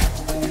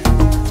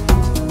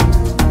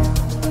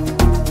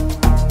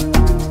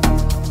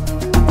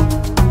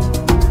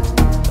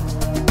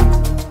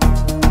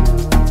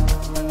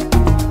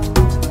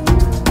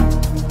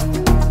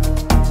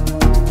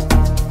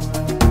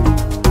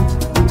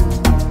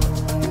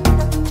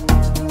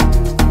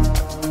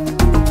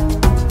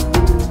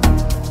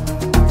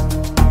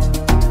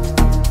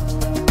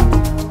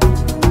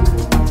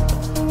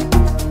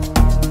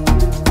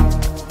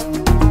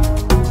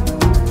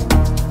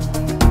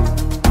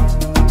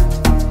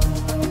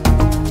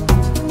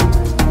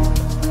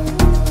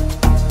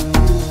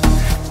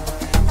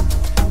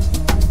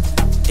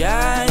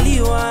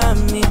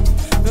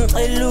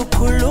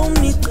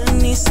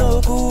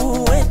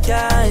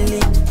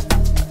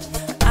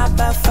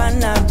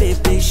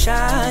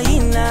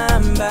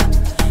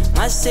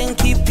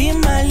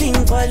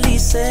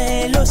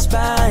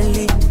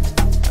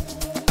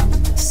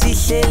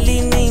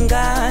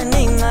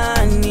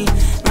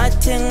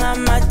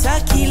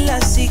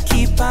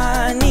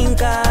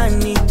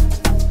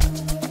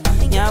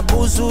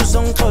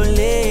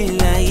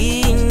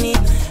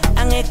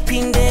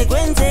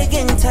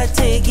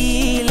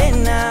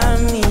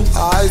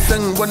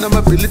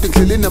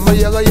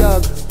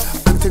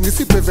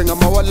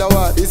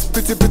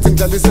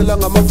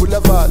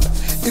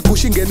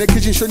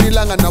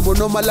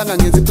 Noma langa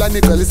ngenza iplani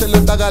igcwalise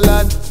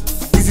lontakalana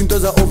Izinto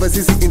za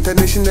overseas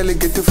international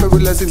ngethe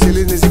fabulous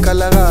endleleni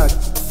zikhalakala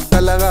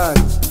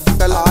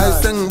kalakala hayi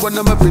sengibona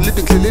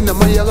amabhilidi ngidleleni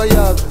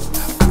namayakayaka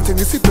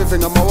angithengisa ibheve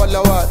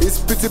ngamawalawala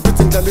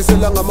isiphithiphithi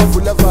ngidlalisela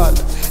ngamavulavala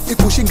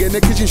igusha ingene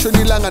ekitchen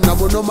shonilanga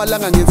nabo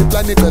nomalanga ngenza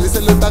iplani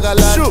igcwalisela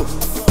utakalana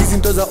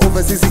izinto za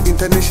overseas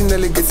international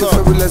ngethe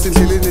fabulous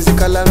endleleni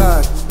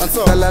zikhalakala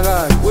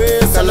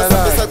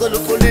sacela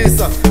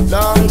uxolisa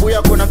la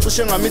ngibuya khona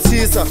cishe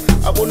ngamithisa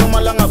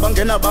abonomalanga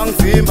bangena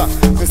bangivimba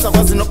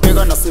angisakwazi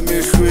nokubheka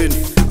nasemehlweni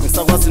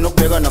angisakwazi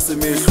nokubheka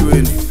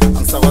nasemehlweni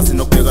angisakwazi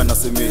nokubheka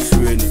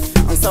nasemehlweni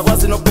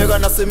angisakwazi nokubheka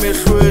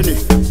nasemehlweni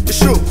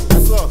ishu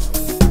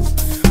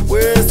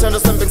wesithando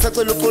sami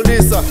bengisacela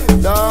uxolisa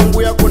la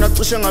ngibuya khona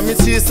cishe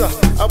ngamithisa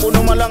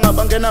abonomalanga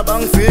bangena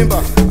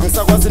bangivimba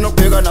angisakwazi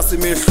nokubheka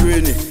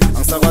nasemehlweni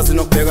angisakwazi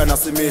nokubheka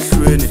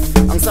nasemehlweni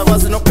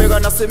angisakwazi nokubheka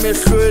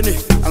nasemehlweni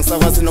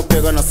angisakwazi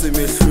nokubheka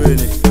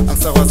nasemehlweni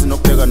angisakwazi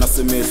nokubheka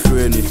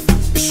nasemehlweni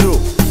ishu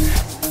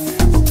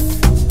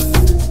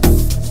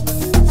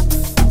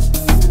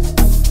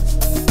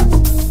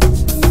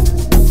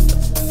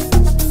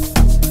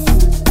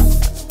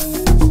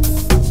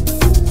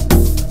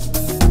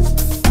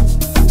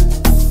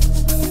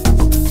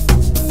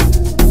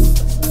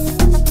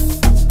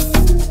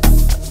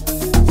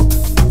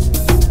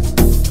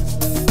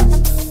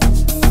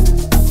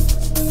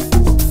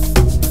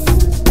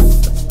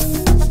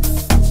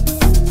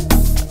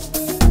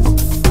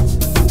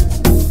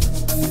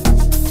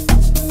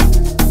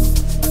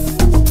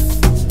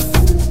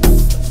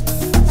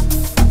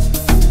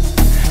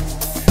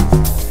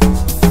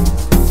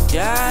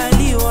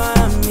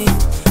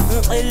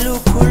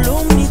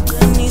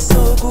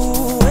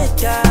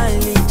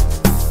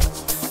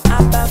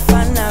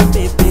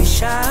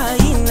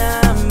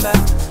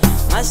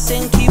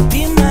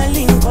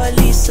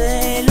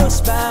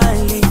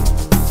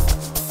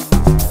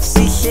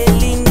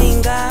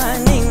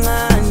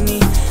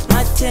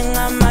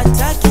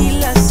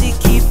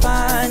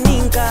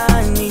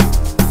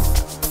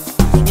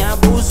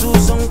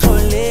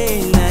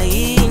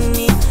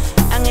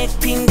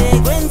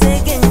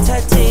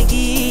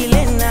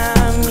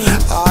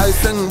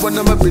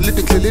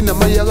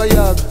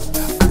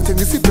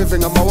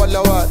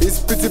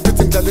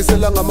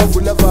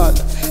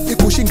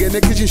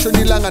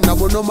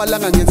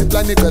nomalanga ngenza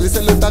iplani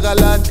igcwalisela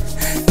utakalana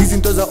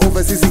izinto za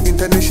overseas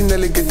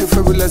international ngethe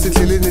fabulous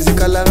endleleni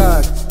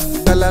zikhalakala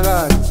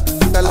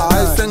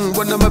hayi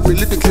sengibona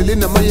amabhilidi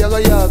endleleni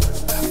namayakayaka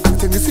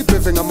angithengisa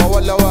ibheve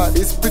ngamawalawala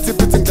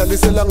isiphithiphithi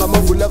ngidlalisela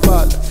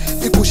ngamavulavala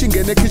igusha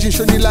ingene ekitchen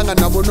shonilanga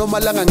nabo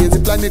nomalanga ngenza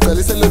iplani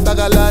igcwalisela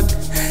utakalana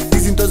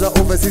izinto za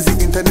overseas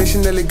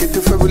international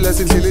ngethe fabulous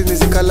endleleni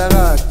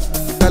zikhalakala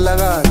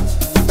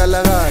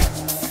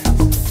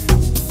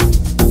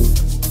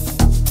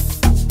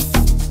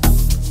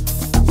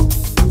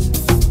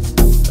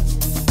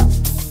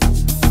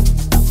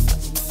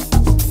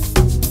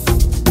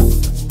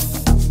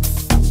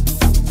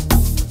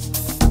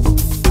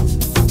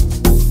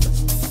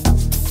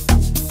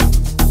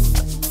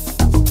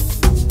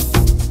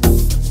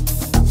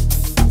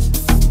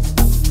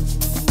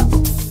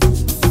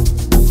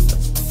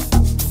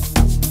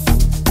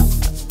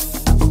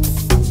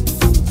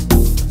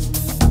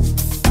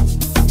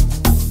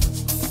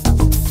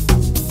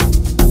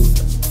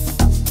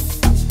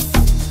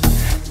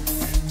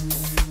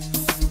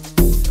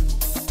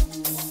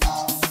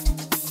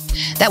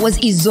That was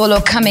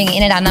Izolo coming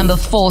in at our number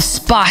 4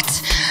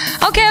 spot.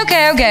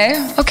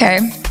 Okay.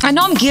 I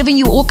know I'm giving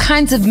you all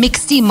kinds of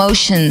mixed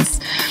emotions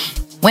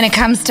when it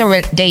comes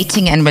to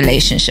dating and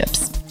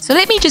relationships. So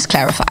let me just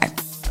clarify.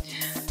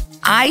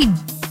 I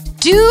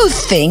do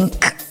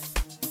think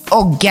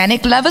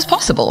organic love is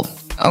possible,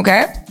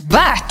 okay?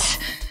 But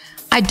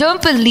I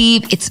don't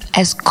believe it's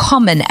as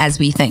common as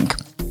we think.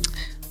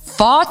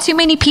 Far too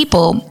many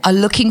people are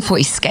looking for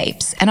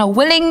escapes and are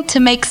willing to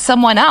make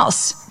someone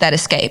else that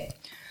escape.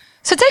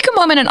 So take a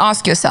moment and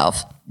ask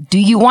yourself, do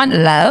you want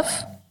love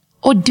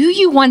or do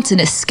you want an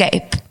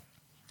escape?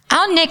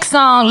 Our next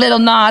song, Lil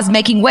Nas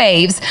making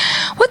waves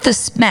with the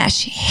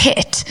smash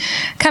hit.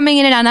 Coming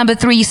in at our number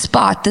 3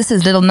 spot, this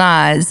is Lil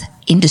Nas,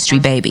 Industry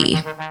Baby.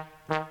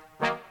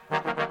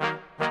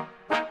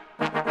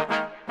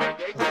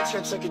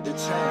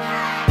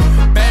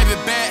 Baby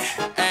bet,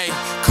 ayy,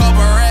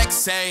 couple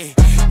racks, ayy,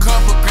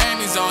 couple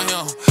Grammys on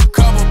him,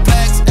 couple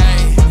plaques,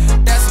 ayy,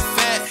 that's a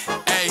fact,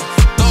 ayy,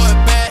 throw it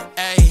back,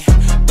 ayy,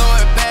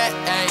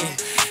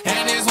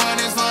 and this one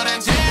is for the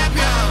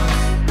champion.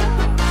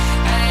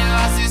 Ain't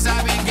lost since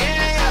I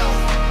began, yo.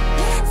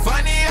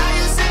 Funny how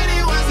you said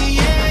it was the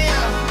year,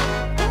 yo.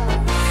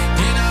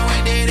 Then I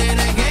went did it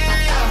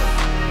again, yo.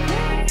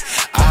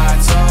 I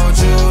told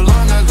you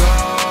long ago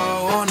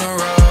on the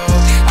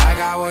road, I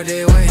got what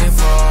they waiting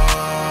for.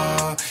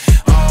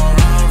 Don't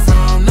run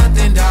from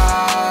nothing,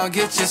 dog.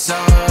 Get your soul,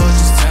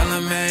 just tell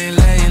them, man.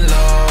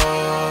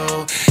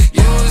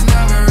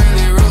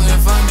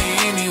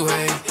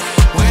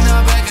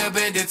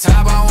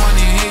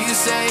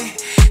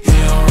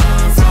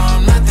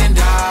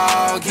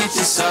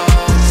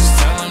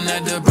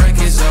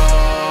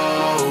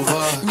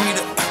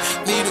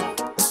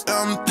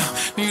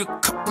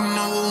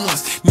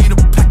 once. Need a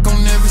pack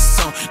on every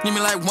song. Need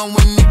me like one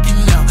with Nicki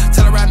now.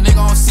 Tell a rap nigga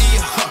I don't see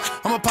it, huh?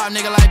 I'm a pop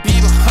nigga like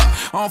Bieber,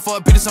 huh? I don't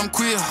fuck bitches, I'm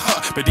queer,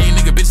 huh? But these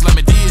nigga bitches like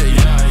me deal,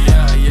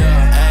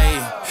 yeah. Ayy,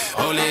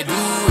 oh, let do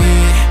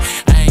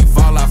it. I ain't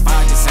fall off,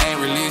 I just ain't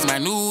release my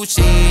new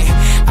shit.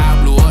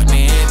 I blew up,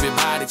 man,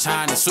 everybody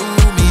tryna sue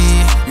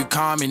me. You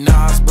call me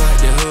Nas, but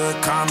the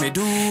hood call me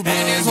Doobie.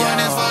 And this one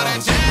is for the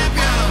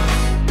champion.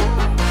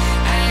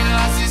 I ain't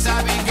lost since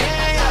I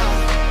began, yo.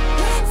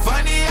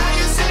 Funny how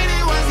you said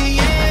it was the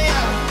end,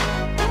 yo.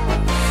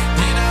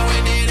 Then I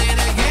went did it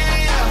again,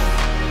 yo.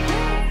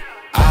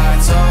 I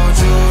told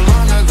you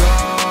long ago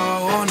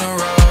on the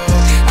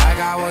road, I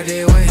got what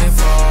they waiting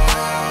for.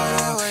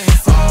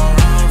 Don't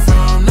run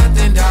from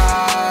nothing,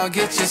 dog.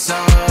 Get your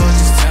soul,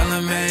 just tell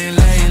them ain't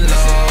laying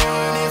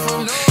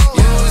low.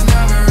 You was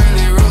never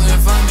really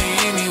rooting for me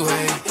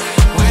anyway.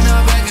 When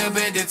I'm back up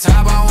at the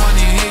top, I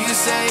wanna hear you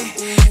say,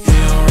 you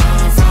don't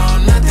run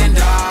from nothing,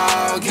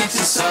 dog. Get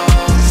your soul,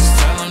 just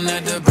tell them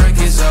that the break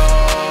is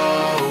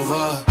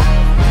over.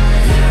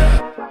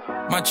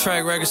 My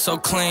track record so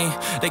clean,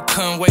 they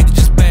couldn't wait to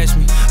just bash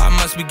me. I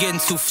must be getting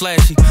too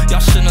flashy. Y'all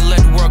shouldn't have let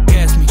the world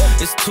gas me.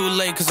 It's too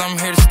late, cause I'm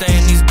here to stay,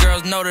 and these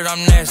girls know that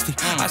I'm nasty.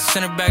 I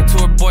sent her back to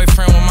her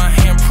boyfriend with my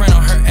handprint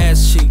on her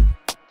ass cheek.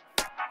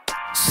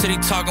 City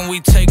talking, we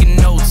taking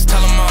notes.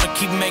 Tell him all to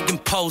keep making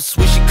posts.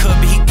 Wish he could,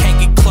 but he can't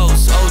get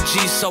close.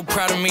 OG so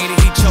proud of me that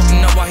he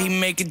choking up while he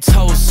making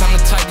toast. I'm the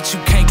type that you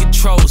can't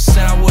control.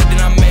 Said I would,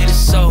 then I made it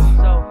so.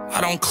 I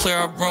don't clear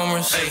up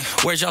rumors.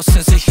 Where's y'all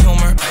sense of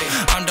humor?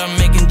 I'm done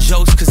making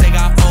jokes, cause they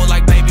got old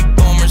like baby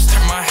boomers.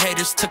 Turn my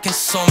haters to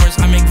consumers.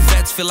 I make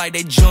vets feel like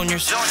they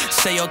juniors.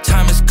 Say your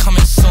time is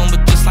coming soon,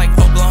 but just like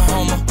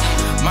Oklahoma,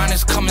 mine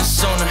is coming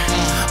sooner.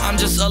 I'm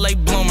just a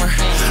late bloomer.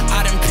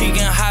 I didn't peak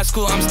in high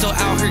school, I'm still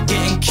out here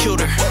getting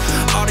cuter.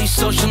 All these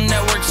social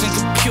networks and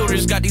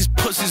computers got these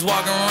pussies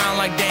walking around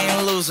like they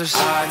ain't losers.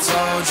 I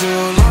told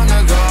you long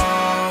ago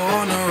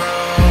on the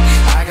road,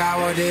 I got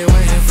what they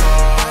waiting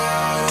for.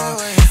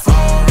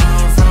 Don't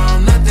run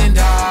from nothing,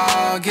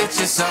 dog. Get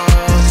your soul,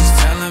 just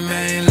tell them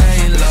ain't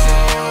laying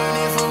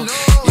low.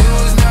 You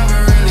was never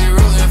really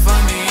rooting for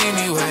me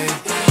anyway.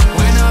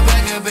 When I'm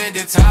back up at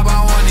the top, I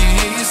wanna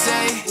hear you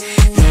say,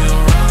 you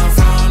don't run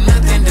from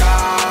nothing,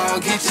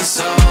 dog. Get your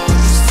soul,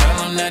 just tell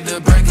them that the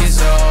break is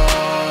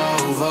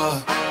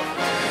over.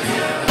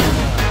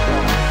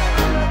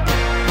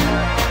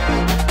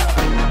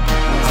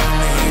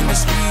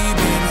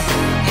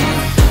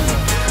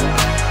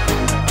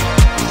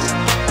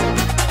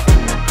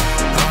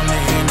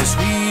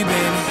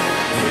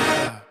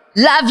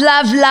 Love,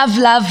 love, love,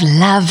 love,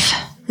 love,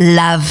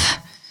 love.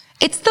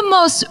 It's the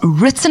most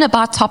written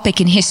about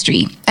topic in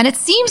history, and it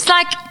seems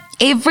like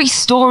every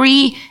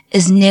story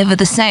is never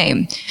the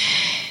same.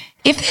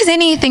 If there's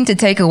anything to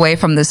take away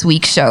from this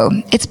week's show,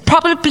 it's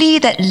probably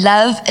that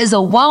love is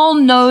a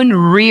well-known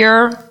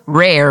rare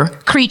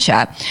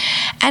creature,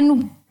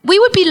 and we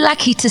would be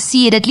lucky to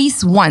see it at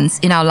least once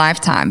in our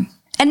lifetime.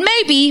 And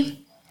maybe,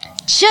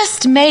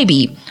 just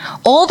maybe,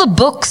 all the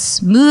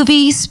books,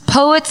 movies,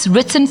 poets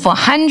written for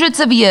hundreds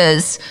of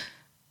years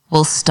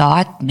will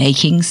start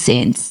making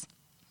sense.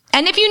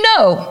 And if you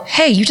know,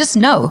 hey, you just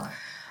know.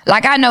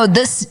 Like I know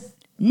this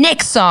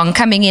next song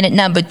coming in at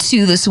number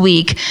 2 this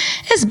week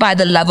is by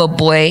the lover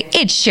boy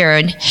Ed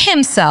Sheeran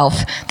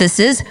himself. This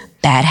is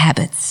Bad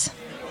Habits.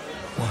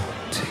 1,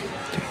 2,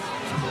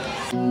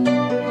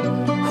 3.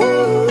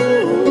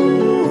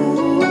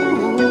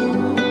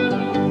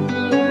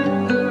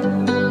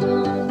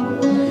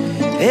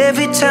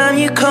 Every time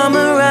you come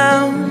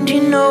around,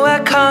 you know I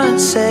can't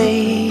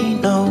say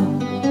no.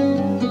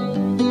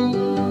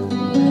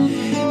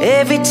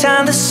 Every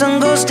time the sun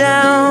goes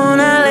down,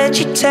 I let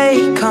you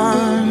take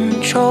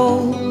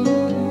control.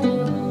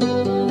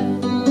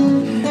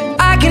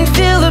 I can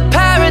feel the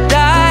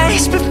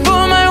paradise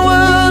before my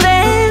world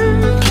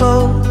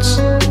implodes.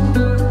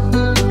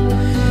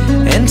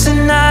 And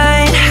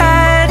tonight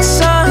had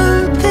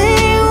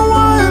something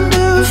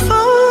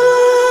wonderful.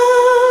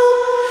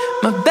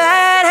 My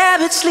bad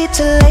habits lead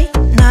to late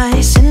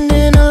nights,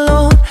 sitting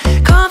alone,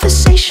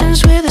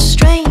 conversations with a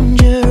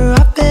stranger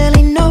I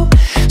barely know,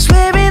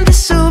 swearing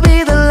this will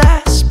be the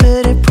last,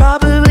 but it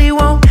probably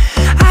won't.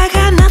 I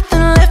got nothing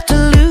left to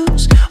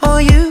lose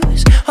or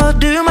use or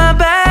do. My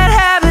bad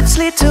habits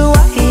lead to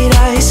white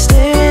eyes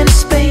staring into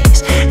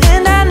space,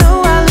 and I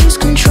know I lose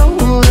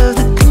control of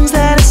the things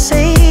that I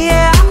say.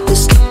 Yeah, I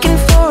was looking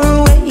for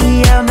a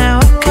way out, now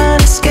I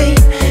can't escape.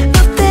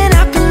 Nothing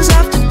happens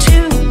after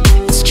 2.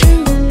 It's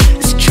true,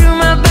 it's true.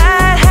 My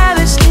bad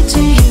habits lead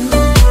to you.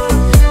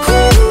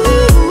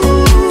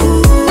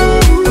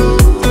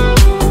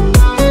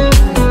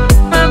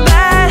 My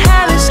bad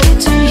habits lead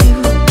to you.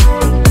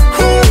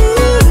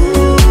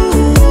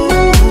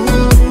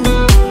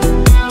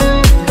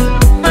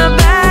 My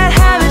bad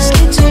habits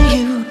lead to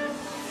you.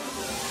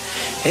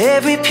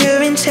 Every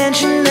pure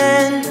intention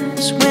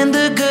ends when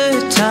the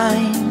good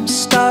times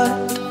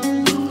start.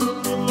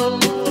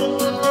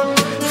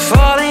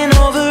 Falling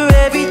over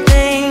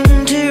everything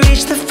to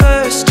reach the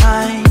first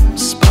time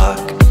spark.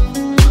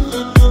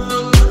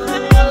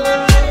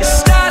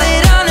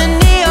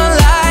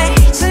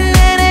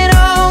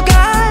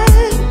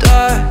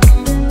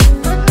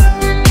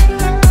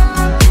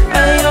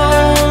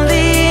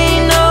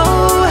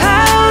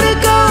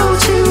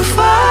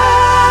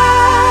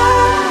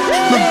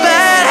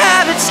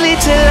 lead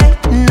to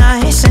late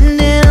nights,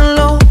 ending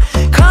alone.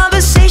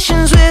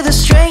 Conversations with a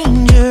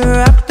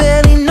stranger I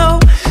barely know.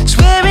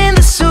 Swearing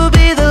this will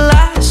be the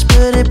last,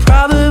 but it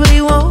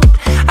probably won't.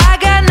 I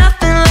got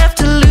nothing left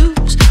to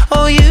lose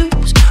or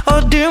use,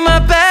 or do my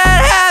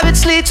bad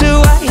habits lead to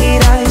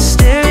white eyes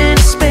staring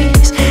into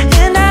space?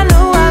 And I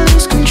know I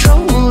lose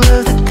control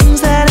of the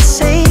things that I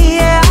say.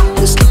 Yeah, I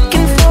was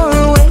looking for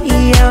a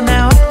way out,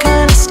 now I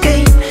can't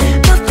escape.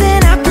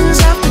 Nothing happens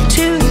after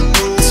two.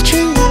 It's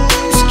true,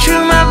 it's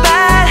true. My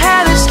bad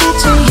habits lead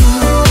to you.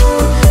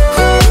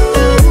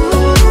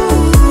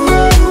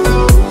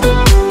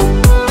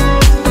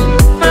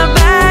 My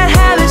bad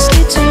habits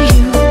lead to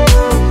you.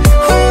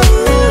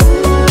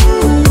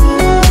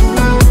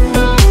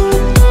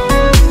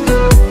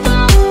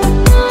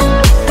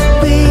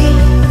 We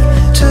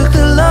took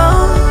the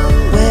long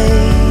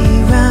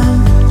way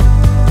round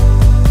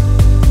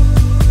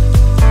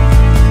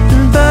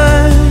and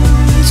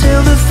burned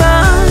till the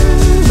fun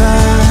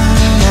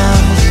ran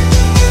out.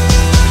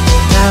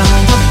 Now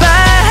my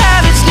bad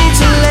habits lead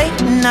to late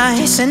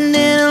nights,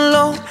 ending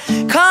alone.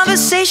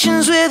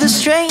 Conversations with a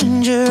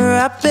stranger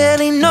I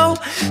barely know.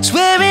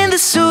 Swearing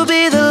this will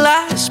be the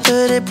last,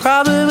 but it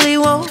probably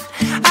won't.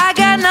 I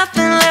got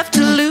nothing left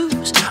to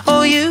lose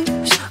or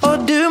use, or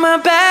do my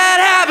bad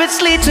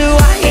habits lead to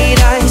white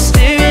eyes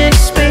staring into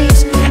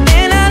space?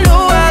 And I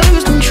know I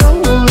lose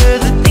control of the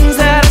things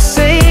that I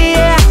say.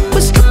 Yeah, I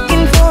was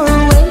looking for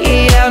a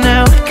way out,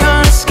 now I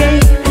can't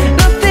escape.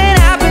 Nothing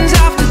happens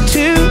after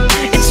two.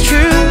 It's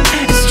true,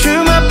 it's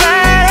true. My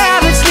bad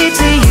habits lead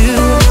to you.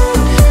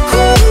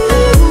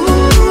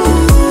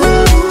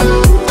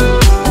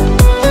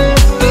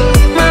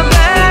 My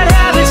bad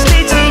habits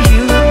lead to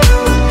you.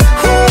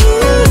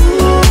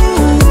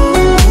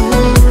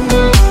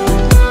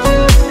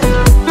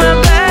 My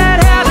bad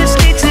habits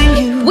lead to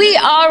you. We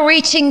are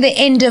reaching the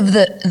end of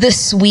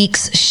this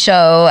week's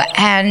show,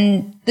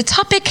 and the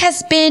topic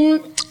has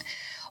been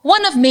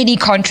one of many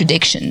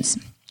contradictions.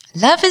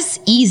 Love is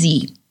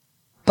easy,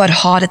 but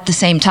hard at the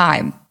same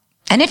time.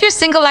 And if you're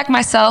single like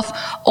myself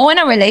or in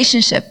a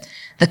relationship,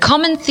 the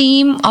common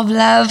theme of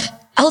love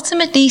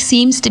ultimately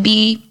seems to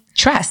be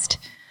trust.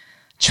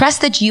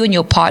 Trust that you and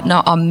your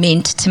partner are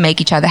meant to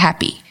make each other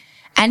happy.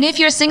 And if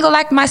you're single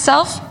like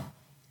myself,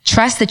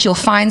 trust that you'll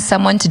find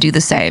someone to do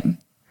the same.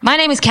 My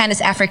name is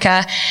Candice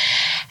Africa,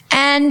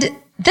 and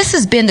this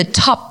has been the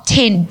top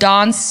 10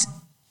 dance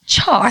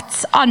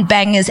charts on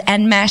Bangers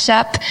and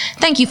Mashup.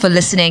 Thank you for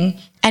listening.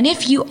 And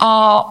if you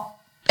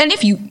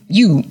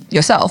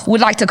yourself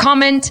would like to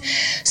comment,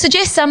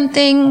 suggest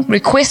something,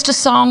 request a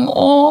song,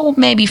 or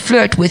maybe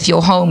flirt with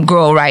your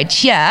homegirl right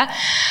here,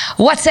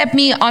 WhatsApp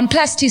me on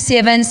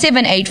 +27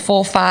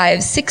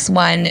 7845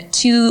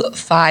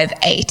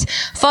 61258.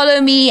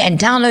 Follow me and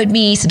download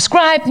me,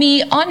 subscribe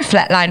me on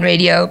Flatline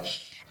Radio.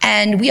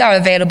 And we are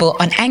available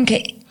on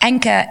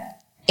Anchor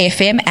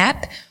FM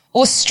app,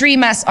 or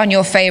stream us on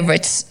your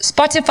favorites,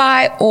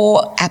 Spotify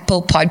or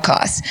Apple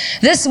Podcasts.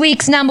 This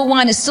week's number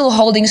one is still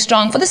holding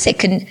strong for the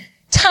second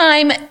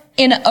time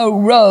in a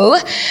row,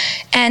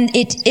 and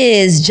it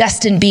is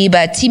Justin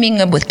Bieber teaming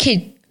up with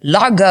Kid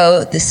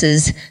Largo. This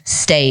is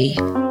Stay.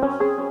 You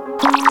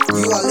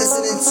are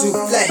listening to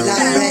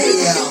Flatline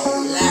Radio.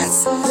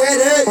 Let's get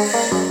it.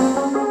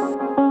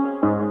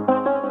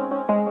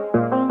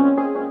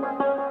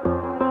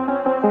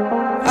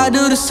 I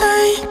do the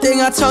same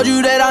thing I told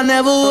you that I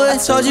never would. I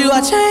told you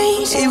I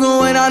changed, even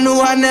when I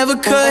knew I never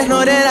could.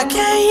 Know that I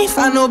can't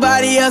find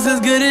nobody else as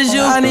good as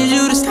you. I need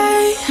you to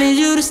stay, need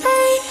you to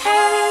stay.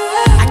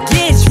 I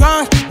get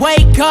drunk,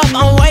 wake up,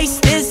 I'm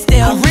wasted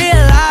still. I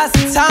realize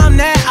the time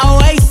that I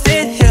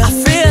wasted here. I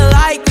feel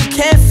like you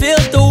can't feel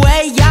the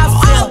way I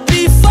feel. I'll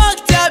be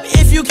fucked up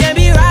if you can't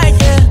be right here.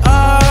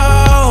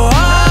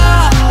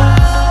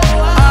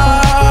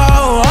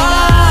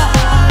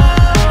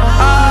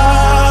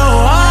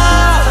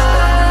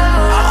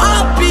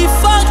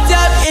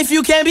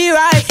 You can't be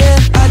right, yeah.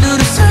 I do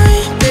the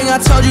same thing I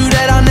told you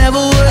that I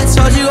never would. I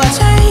told you I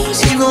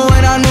changed, even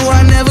when I knew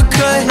I never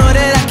could. Know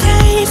that I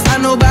can't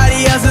find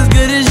nobody else as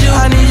good as you.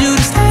 I need you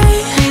to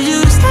stay, need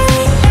you to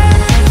stay.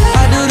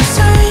 I do the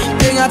same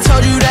thing I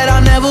told you that I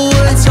never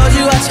would. I told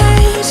you I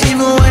changed,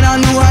 even when I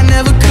knew I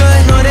never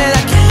could. Know that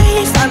I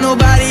can't find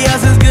nobody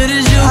else as good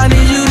as you. I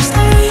need you to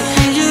stay,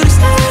 need you to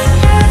stay.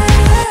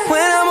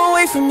 When I'm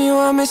away from you,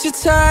 I miss your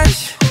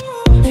touch.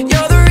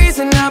 You're the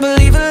reason I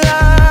believe in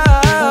love.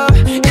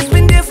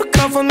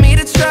 For me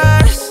to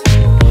trust,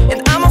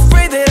 and I'm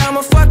afraid that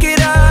I'ma fuck it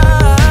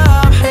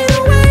up. Ain't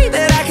no way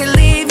that I can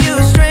leave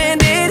you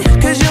stranded,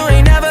 'cause you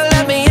ain't never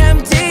left me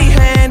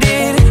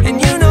empty-handed.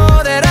 And you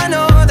know that I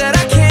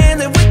can't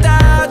live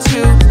without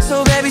you.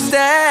 So baby,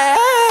 stay.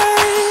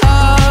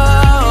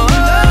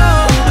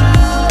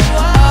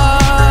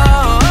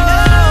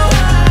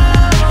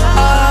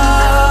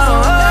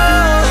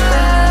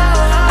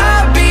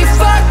 I'd be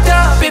fucked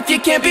up if you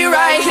can't be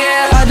right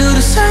here. I do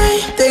the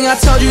same thing I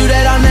told you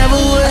that I never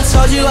would. I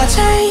told you I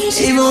changed,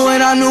 even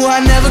when I knew I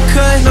never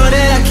could. Know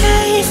that I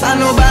can't find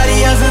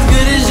nobody else as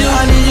good as you.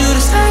 I need you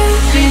to stay,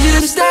 need you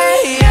to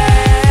stay,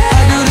 yeah. I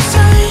do the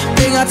same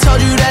thing I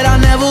told you that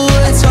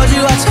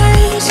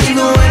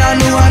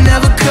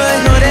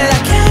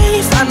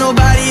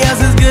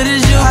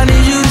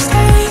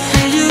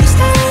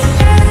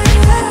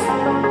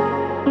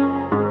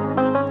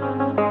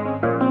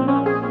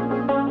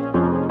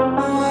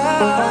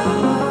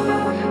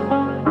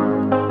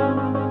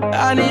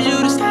I need you